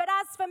ahead. But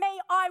as for me,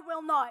 I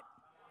will not.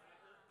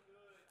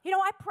 You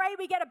know, I pray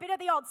we get a bit of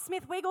the old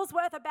Smith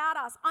Wigglesworth about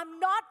us. I'm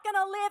not going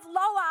to live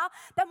lower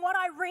than what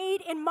I read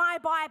in my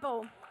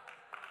Bible.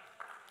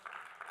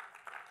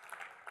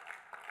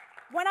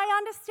 When I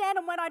understand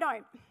and when I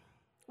don't.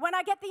 When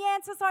I get the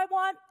answers I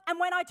want and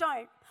when I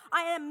don't.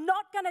 I am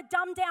not going to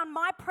dumb down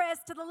my prayers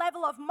to the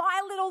level of my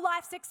little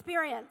life's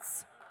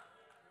experience.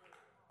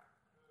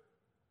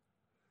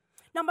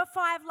 Number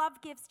 5,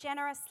 love gives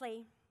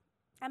generously.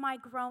 Am I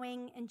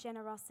growing in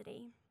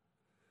generosity?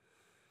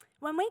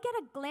 When we get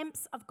a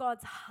glimpse of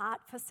God's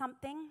heart for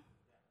something,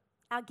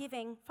 our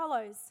giving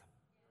follows.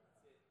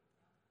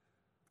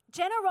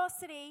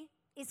 Generosity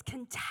is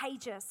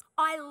contagious.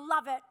 I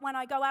love it when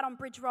I go out on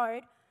Bridge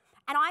Road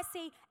and I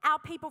see our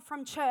people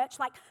from church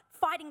like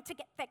fighting to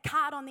get their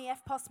card on the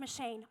EFTPOS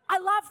machine. I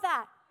love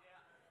that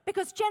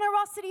because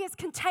generosity is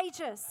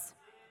contagious.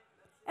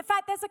 In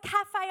fact, there's a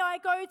cafe I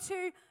go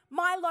to,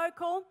 my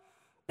local.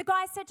 The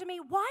guy said to me,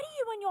 why do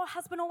you and your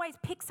husband always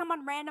pick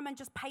someone random and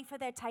just pay for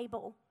their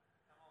table?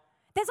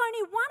 There's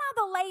only one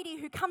other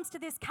lady who comes to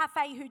this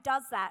cafe who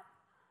does that.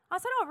 I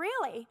said, oh,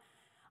 really?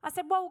 I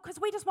said, well, because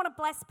we just want to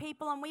bless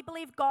people and we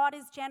believe God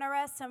is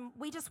generous and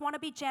we just want to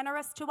be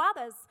generous to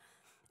others.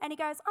 And he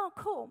goes, oh,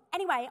 cool.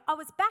 Anyway, I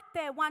was back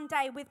there one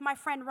day with my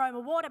friend Roma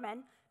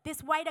Waterman.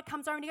 This waiter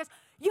comes over and he goes,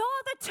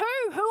 you're the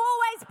two who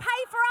always pay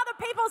for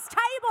other people's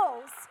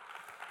tables.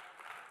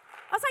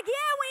 I was like,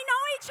 yeah, we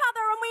know each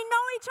other and we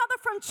know each other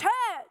from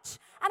church.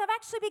 And I've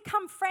actually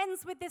become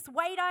friends with this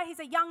waiter. He's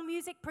a young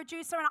music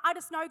producer and I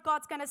just know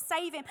God's going to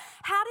save him.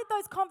 How did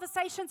those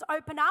conversations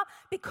open up?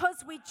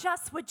 Because we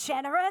just were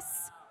generous.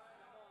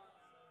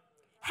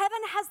 Heaven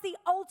has the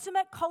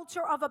ultimate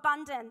culture of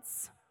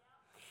abundance.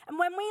 And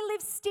when we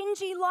live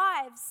stingy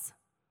lives,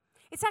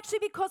 it's actually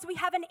because we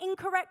have an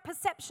incorrect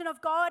perception of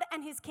God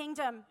and his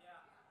kingdom.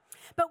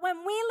 But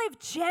when we live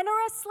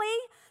generously,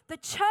 the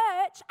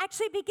church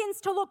actually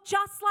begins to look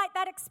just like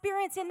that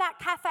experience in that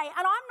cafe.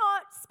 And I'm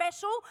not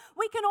special.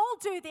 We can all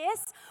do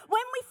this.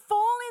 When we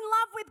fall in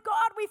love with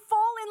God, we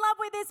fall in love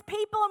with his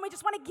people and we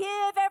just want to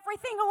give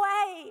everything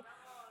away.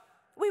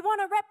 We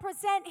want to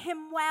represent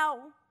him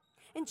well.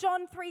 In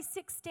John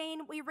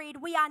 3:16, we read,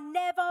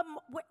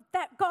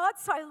 that God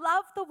so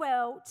loved the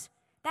world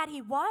that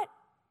he what?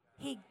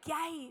 He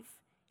gave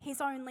his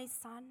only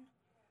son.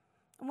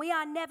 And we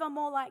are never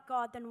more like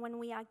God than when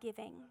we are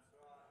giving.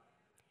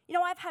 You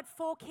know, I've had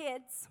 4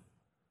 kids,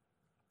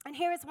 and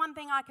here is one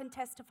thing I can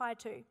testify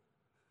to.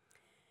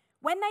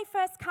 When they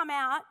first come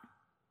out,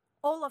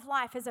 all of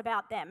life is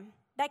about them.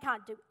 They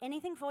can't do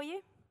anything for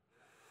you.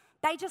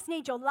 They just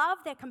need your love.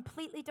 They're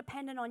completely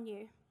dependent on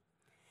you.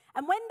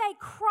 And when they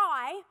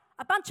cry,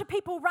 a bunch of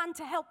people run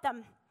to help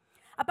them.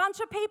 A bunch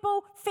of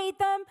people feed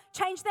them,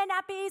 change their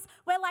nappies.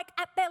 We're like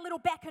at their little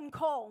beck and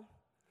call.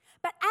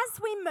 But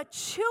as we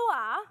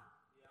mature,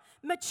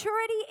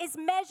 maturity is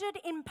measured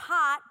in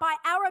part by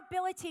our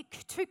ability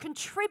to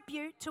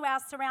contribute to our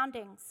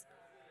surroundings.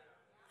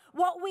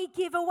 What we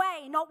give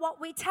away, not what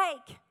we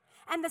take.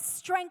 And the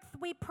strength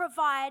we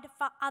provide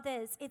for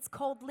others. It's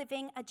called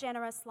living a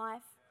generous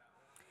life.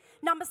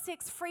 Number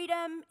 6,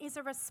 freedom is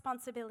a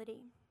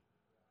responsibility.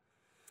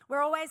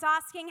 We're always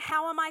asking,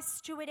 how am I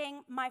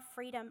stewarding my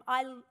freedom?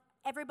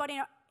 Everybody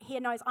here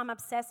knows I'm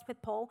obsessed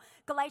with Paul.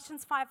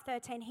 Galatians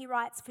 5:13, he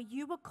writes, for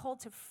you were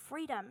called to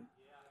freedom.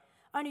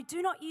 Only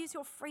do not use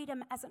your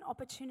freedom as an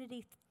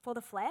opportunity for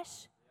the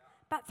flesh,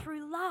 but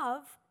through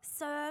love,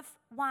 serve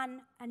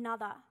one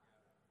another.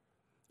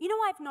 You know,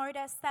 I've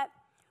noticed that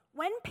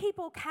when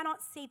people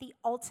cannot see the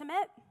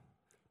ultimate,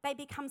 they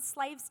become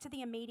slaves to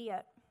the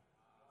immediate.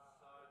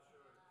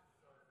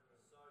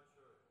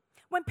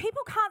 When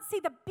people can't see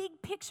the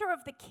big picture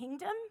of the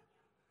kingdom,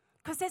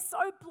 because they're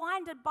so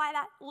blinded by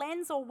that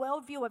lens or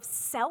worldview of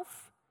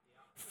self,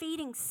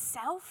 feeding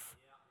self,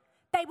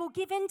 they will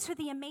give in to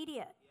the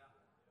immediate.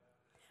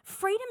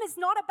 Freedom is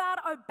not about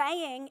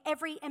obeying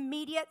every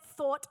immediate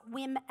thought,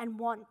 whim, and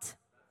want.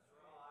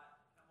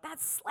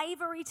 That's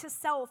slavery to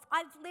self.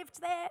 I've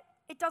lived there.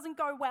 It doesn't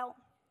go well.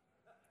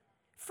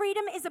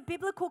 Freedom is a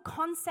biblical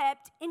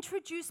concept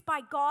introduced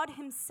by God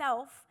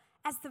himself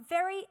as the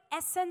very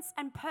essence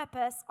and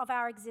purpose of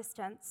our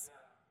existence.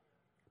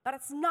 But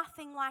it's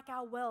nothing like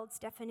our world's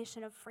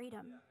definition of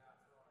freedom.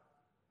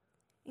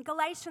 In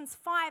Galatians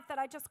 5 that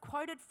I just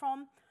quoted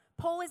from,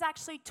 Paul is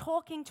actually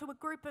talking to a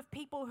group of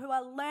people who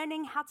are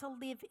learning how to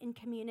live in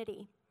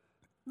community,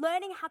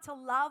 learning how to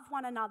love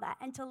one another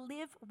and to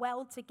live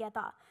well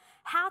together,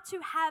 how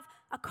to have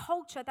a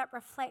culture that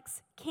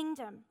reflects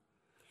kingdom.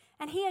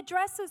 And he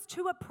addresses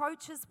two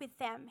approaches with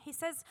them. He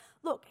says,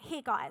 look,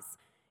 here guys,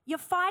 you're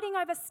fighting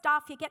over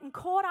stuff, you're getting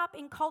caught up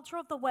in culture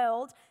of the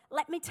world.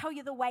 Let me tell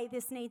you the way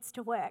this needs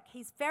to work.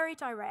 He's very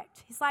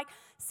direct. He's like,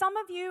 some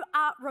of you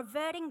are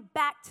reverting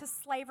back to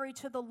slavery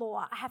to the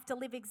law. I have to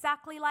live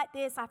exactly like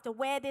this, I have to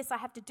wear this, I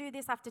have to do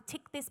this, I have to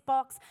tick this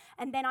box,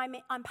 and then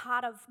I'm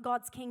part of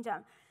God's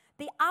kingdom.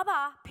 The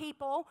other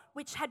people,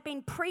 which had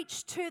been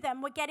preached to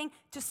them, were getting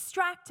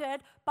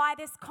distracted by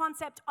this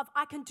concept of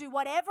I can do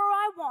whatever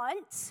I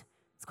want.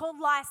 It's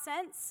called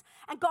license,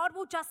 and God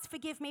will just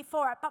forgive me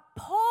for it. But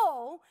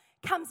Paul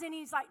comes in and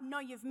he's like, no,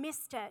 you've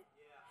missed it.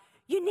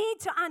 You need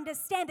to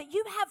understand that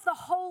you have the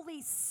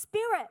Holy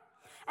Spirit.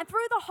 And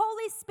through the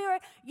Holy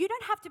Spirit, you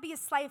don't have to be a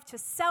slave to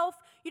self.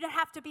 You don't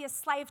have to be a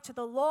slave to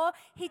the law.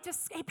 He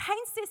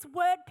paints this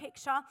word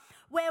picture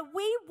where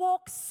we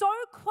walk so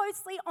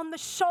closely on the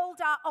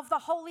shoulder of the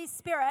Holy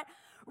Spirit,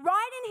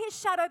 right in his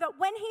shadow, that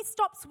when he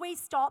stops, we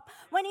stop.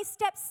 When he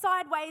steps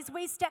sideways,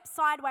 we step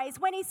sideways.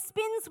 When he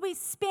spins, we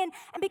spin.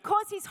 And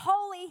because he's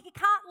holy, he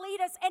can't lead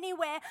us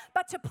anywhere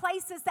but to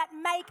places that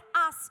make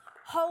us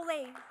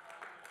holy.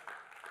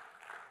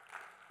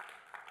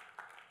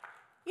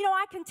 You know,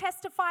 I can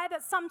testify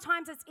that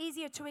sometimes it's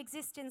easier to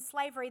exist in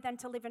slavery than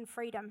to live in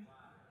freedom.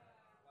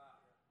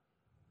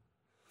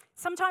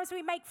 Sometimes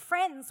we make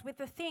friends with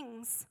the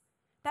things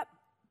that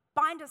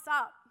bind us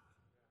up.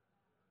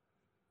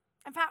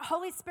 In fact,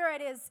 Holy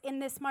Spirit is in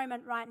this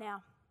moment right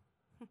now.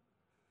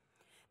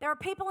 There are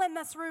people in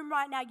this room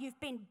right now, you've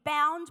been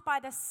bound by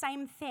the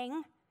same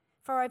thing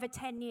for over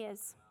 10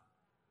 years.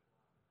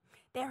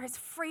 There is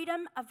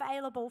freedom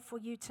available for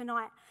you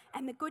tonight.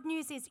 And the good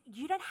news is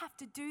you don't have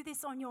to do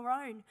this on your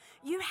own.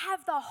 You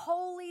have the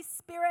Holy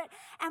Spirit,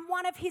 and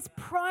one of his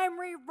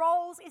primary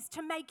roles is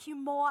to make you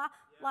more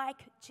like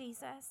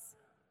Jesus.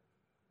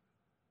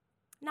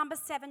 Number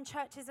 7,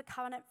 church is a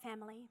covenant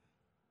family.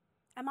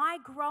 Am I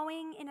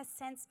growing in a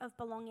sense of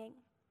belonging?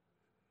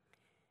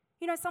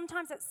 You know,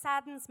 sometimes it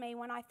saddens me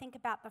when I think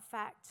about the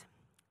fact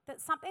that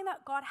something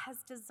that God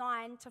has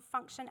designed to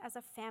function as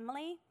a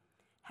family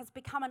has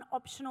become an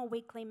optional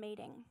weekly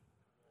meeting.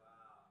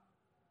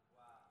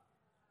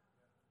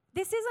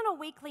 This isn't a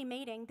weekly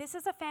meeting, this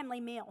is a family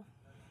meal.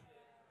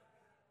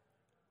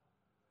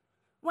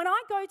 When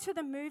I go to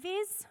the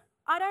movies,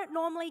 I don't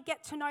normally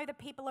get to know the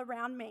people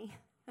around me.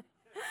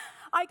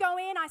 I go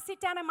in, I sit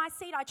down in my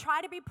seat, I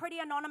try to be pretty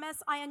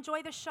anonymous, I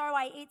enjoy the show,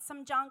 I eat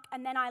some junk,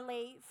 and then I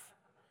leave.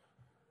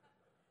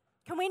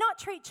 Can we not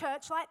treat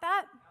church like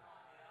that?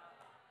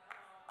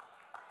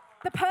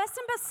 The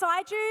person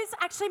beside you is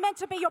actually meant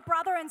to be your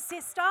brother and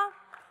sister.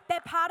 They're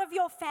part of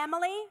your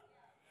family.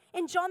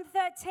 In John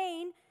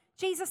 13,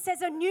 Jesus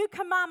says, a new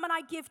commandment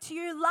I give to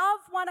you, love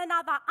one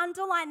another.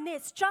 Underline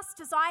this, just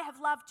as I have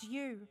loved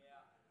you.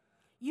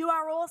 You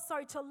are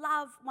also to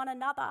love one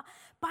another.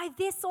 By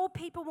this all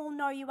people will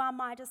know you are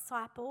my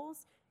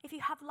disciples, if you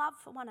have love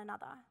for one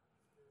another.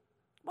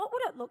 What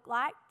would it look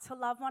like to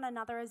love one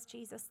another as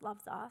Jesus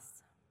loves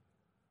us?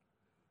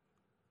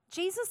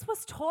 Jesus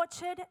was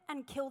tortured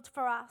and killed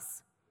for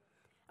us.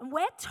 And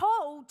we're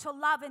told to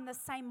love in the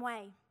same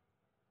way.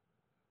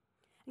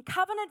 And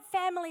covenant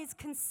families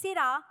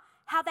consider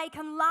how they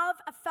can love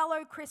a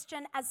fellow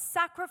Christian as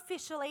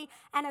sacrificially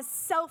and as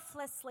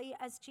selflessly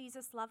as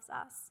Jesus loves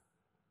us.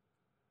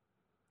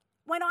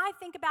 When I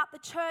think about the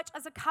church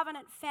as a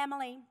covenant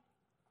family,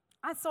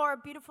 I saw a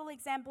beautiful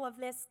example of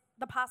this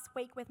the past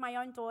week with my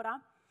own daughter.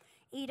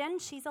 Eden,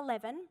 she's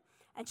 11.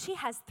 And she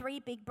has 3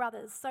 big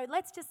brothers. So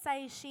let's just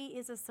say she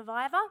is a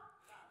survivor.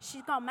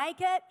 She's going to make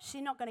it.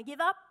 She's not going to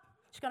give up.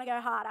 She's going to go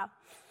harder.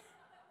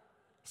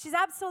 She's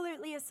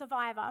absolutely a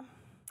survivor.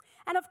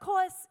 And of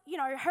course, you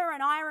know, her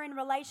and I are in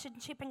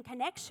relationship and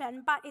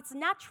connection, but it's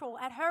natural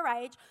at her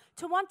age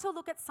to want to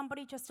look at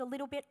somebody just a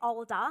little bit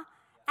older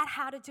at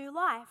how to do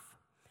life.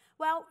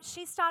 Well,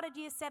 she started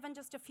year 7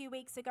 just a few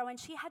weeks ago, and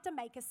she had to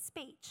make a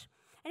speech.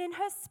 And in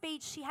her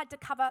speech, she had to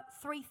cover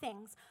 3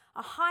 things: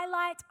 a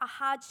highlight, a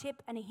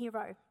hardship, and a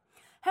hero.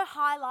 Her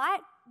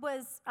highlight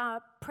was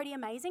pretty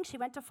amazing. She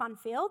went to Fun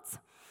Fields.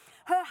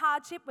 Her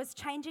hardship was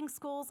changing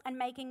schools and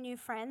making new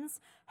friends.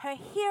 Her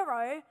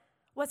hero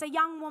was a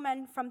young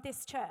woman from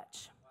this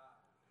church,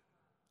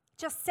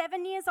 just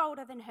 7 years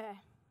older than her,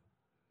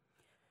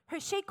 who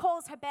she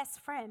calls her best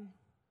friend.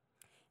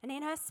 And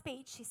in her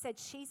speech, she said,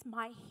 she's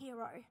my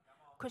hero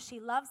because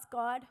she loves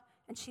God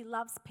and she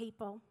loves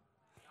people.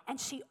 And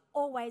she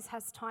always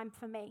has time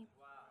for me.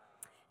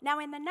 Now,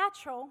 in the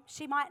natural,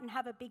 she mightn't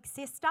have a big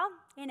sister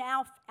in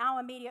our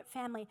immediate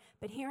family,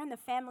 but here in the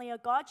family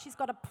of God, she's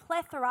got a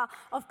plethora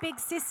of big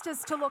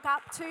sisters to look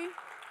up to.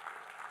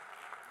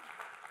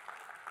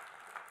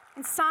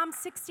 In Psalm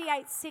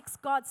 68:6,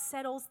 God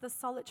settles the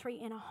solitary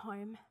in a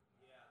home.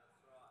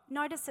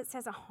 Notice it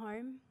says a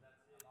home,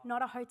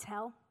 not a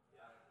hotel.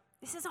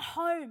 This is a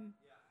home.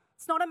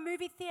 It's not a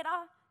movie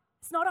theater.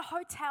 It's not a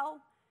hotel.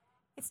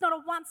 It's not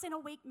a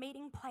once-in-a-week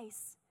meeting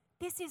place.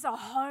 This is a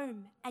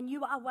home, and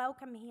you are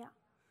welcome here.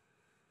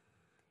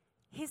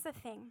 Here's the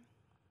thing.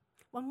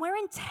 When we're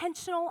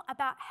intentional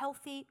about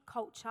healthy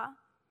culture,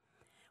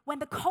 when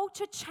the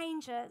culture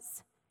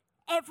changes,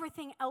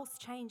 everything else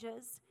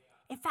changes.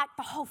 In fact,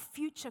 the whole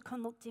future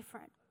can look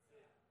different.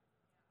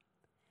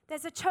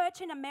 There's a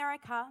church in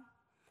America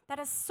that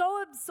has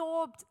so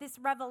absorbed this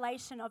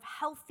revelation of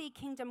healthy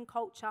kingdom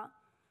culture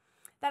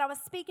that I was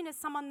speaking to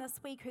someone this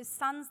week whose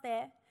son's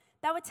there.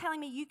 They were telling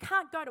me you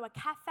can't go to a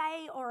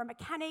cafe or a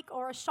mechanic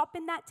or a shop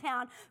in that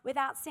town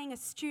without seeing a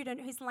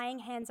student who's laying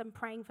hands and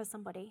praying for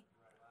somebody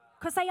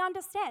because they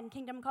understand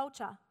kingdom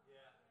culture.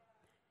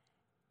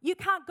 You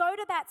can't go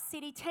to that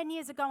city 10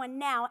 years ago and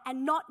now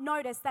and not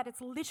notice that it's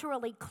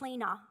literally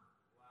cleaner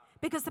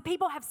because the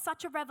people have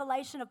such a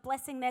revelation of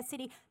blessing their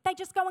city. They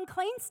just go and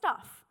clean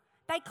stuff.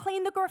 They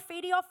clean the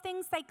graffiti off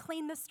things. They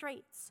clean the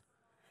streets.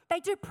 They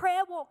do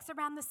prayer walks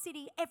around the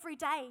city every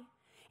day.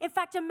 In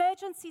fact,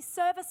 emergency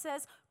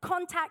services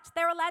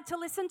they're allowed to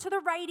listen to the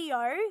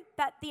radio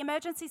that the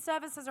emergency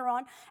services are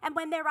on, and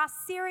when there are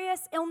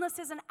serious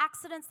illnesses and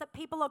accidents that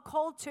people are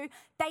called to,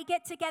 they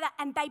get together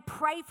and they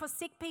pray for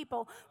sick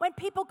people. When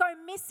people go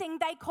missing,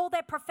 they call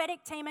their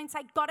prophetic team and say,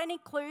 got any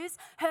clues?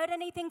 Heard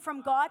anything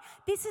from God?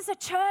 This is a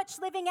church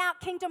living out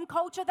kingdom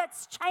culture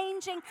that's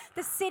changing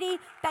the city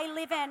they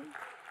live in.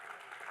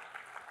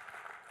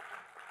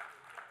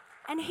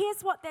 And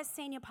here's what their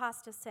senior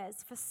pastor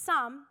says. For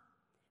some,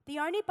 the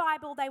only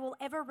Bible they will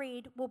ever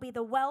read will be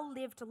the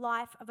well-lived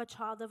life of a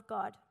child of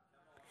God.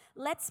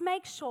 Let's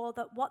make sure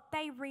that what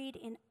they read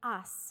in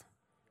us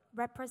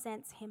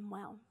represents Him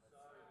well.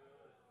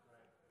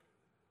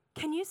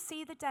 Can you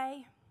see the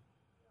day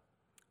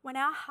when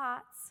our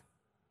hearts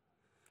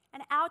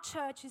and our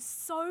church is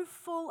so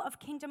full of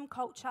kingdom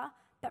culture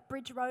that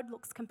Bridge Road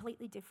looks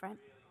completely different?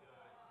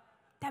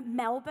 That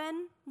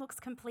Melbourne looks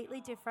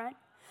completely different?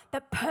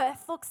 That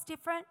Perth looks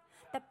different?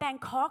 That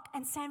Bangkok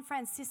and San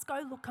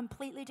Francisco look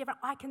completely different?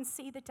 I can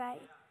see the day.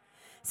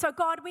 So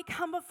God, we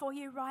come before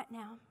you right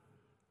now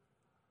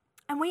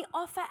and we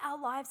offer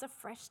our lives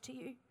afresh to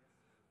you.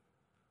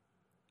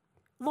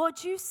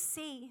 Lord, you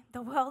see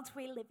the world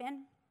we live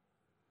in.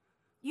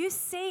 You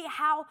see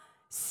how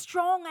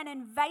strong and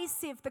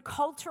invasive the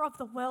culture of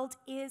the world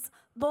is.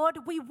 Lord,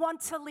 we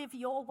want to live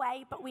your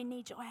way, but we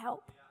need your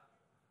help.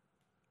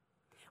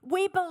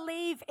 We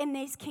believe in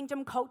these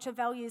kingdom culture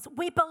values.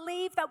 We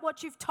believe that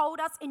what you've told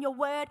us in your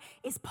word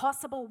is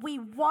possible. We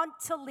want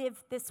to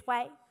live this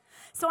way.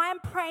 So I am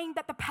praying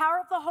that the power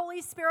of the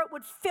Holy Spirit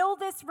would fill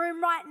this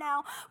room right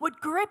now,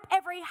 would grip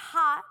every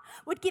heart,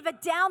 would give a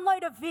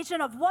download of vision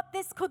of what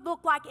this could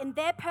look like in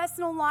their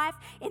personal life,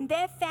 in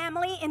their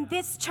family, in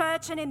this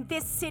church, and in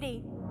this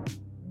city.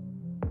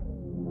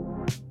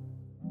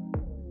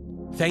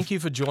 Thank you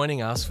for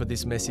joining us for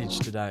this message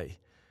today.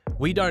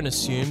 We don't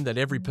assume that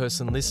every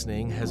person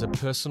listening has a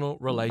personal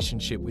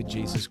relationship with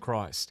Jesus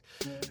Christ.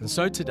 And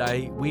so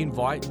today, we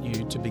invite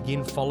you to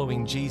begin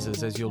following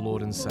Jesus as your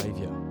Lord and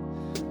Savior.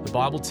 The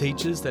Bible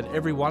teaches that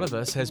every one of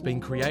us has been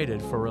created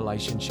for a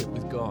relationship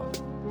with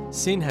God.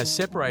 Sin has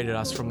separated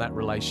us from that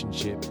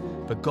relationship,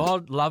 but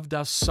God loved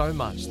us so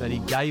much that He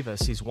gave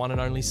us His one and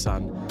only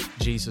Son,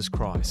 Jesus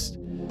Christ.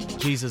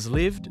 Jesus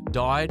lived,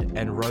 died,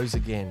 and rose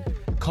again,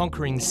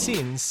 conquering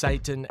sin,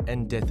 Satan,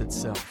 and death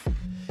itself.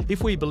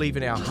 If we believe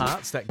in our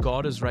hearts that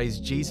God has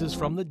raised Jesus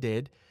from the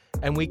dead,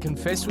 and we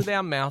confess with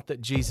our mouth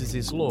that Jesus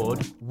is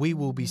Lord, we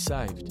will be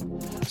saved.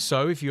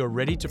 So if you are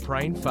ready to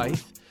pray in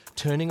faith,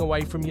 turning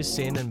away from your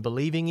sin and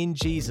believing in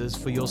Jesus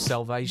for your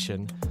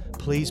salvation,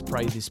 please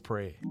pray this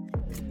prayer.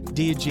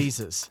 Dear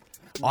Jesus,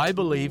 I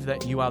believe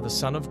that you are the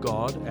Son of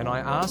God, and I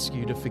ask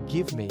you to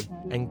forgive me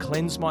and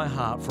cleanse my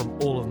heart from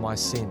all of my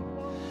sin.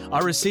 I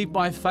receive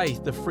by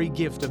faith the free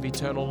gift of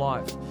eternal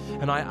life,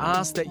 and I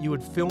ask that you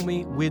would fill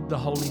me with the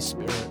Holy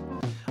Spirit.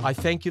 I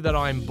thank you that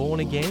I am born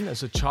again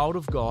as a child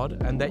of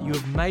God and that you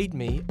have made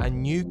me a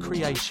new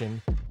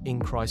creation in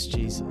Christ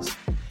Jesus.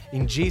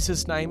 In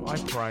Jesus' name I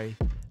pray,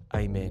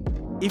 amen.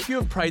 If you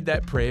have prayed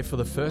that prayer for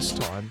the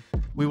first time,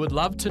 we would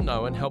love to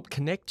know and help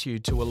connect you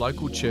to a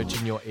local church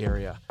in your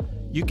area.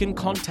 You can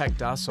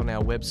contact us on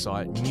our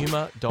website,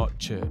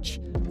 numa.church.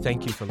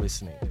 Thank you for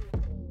listening.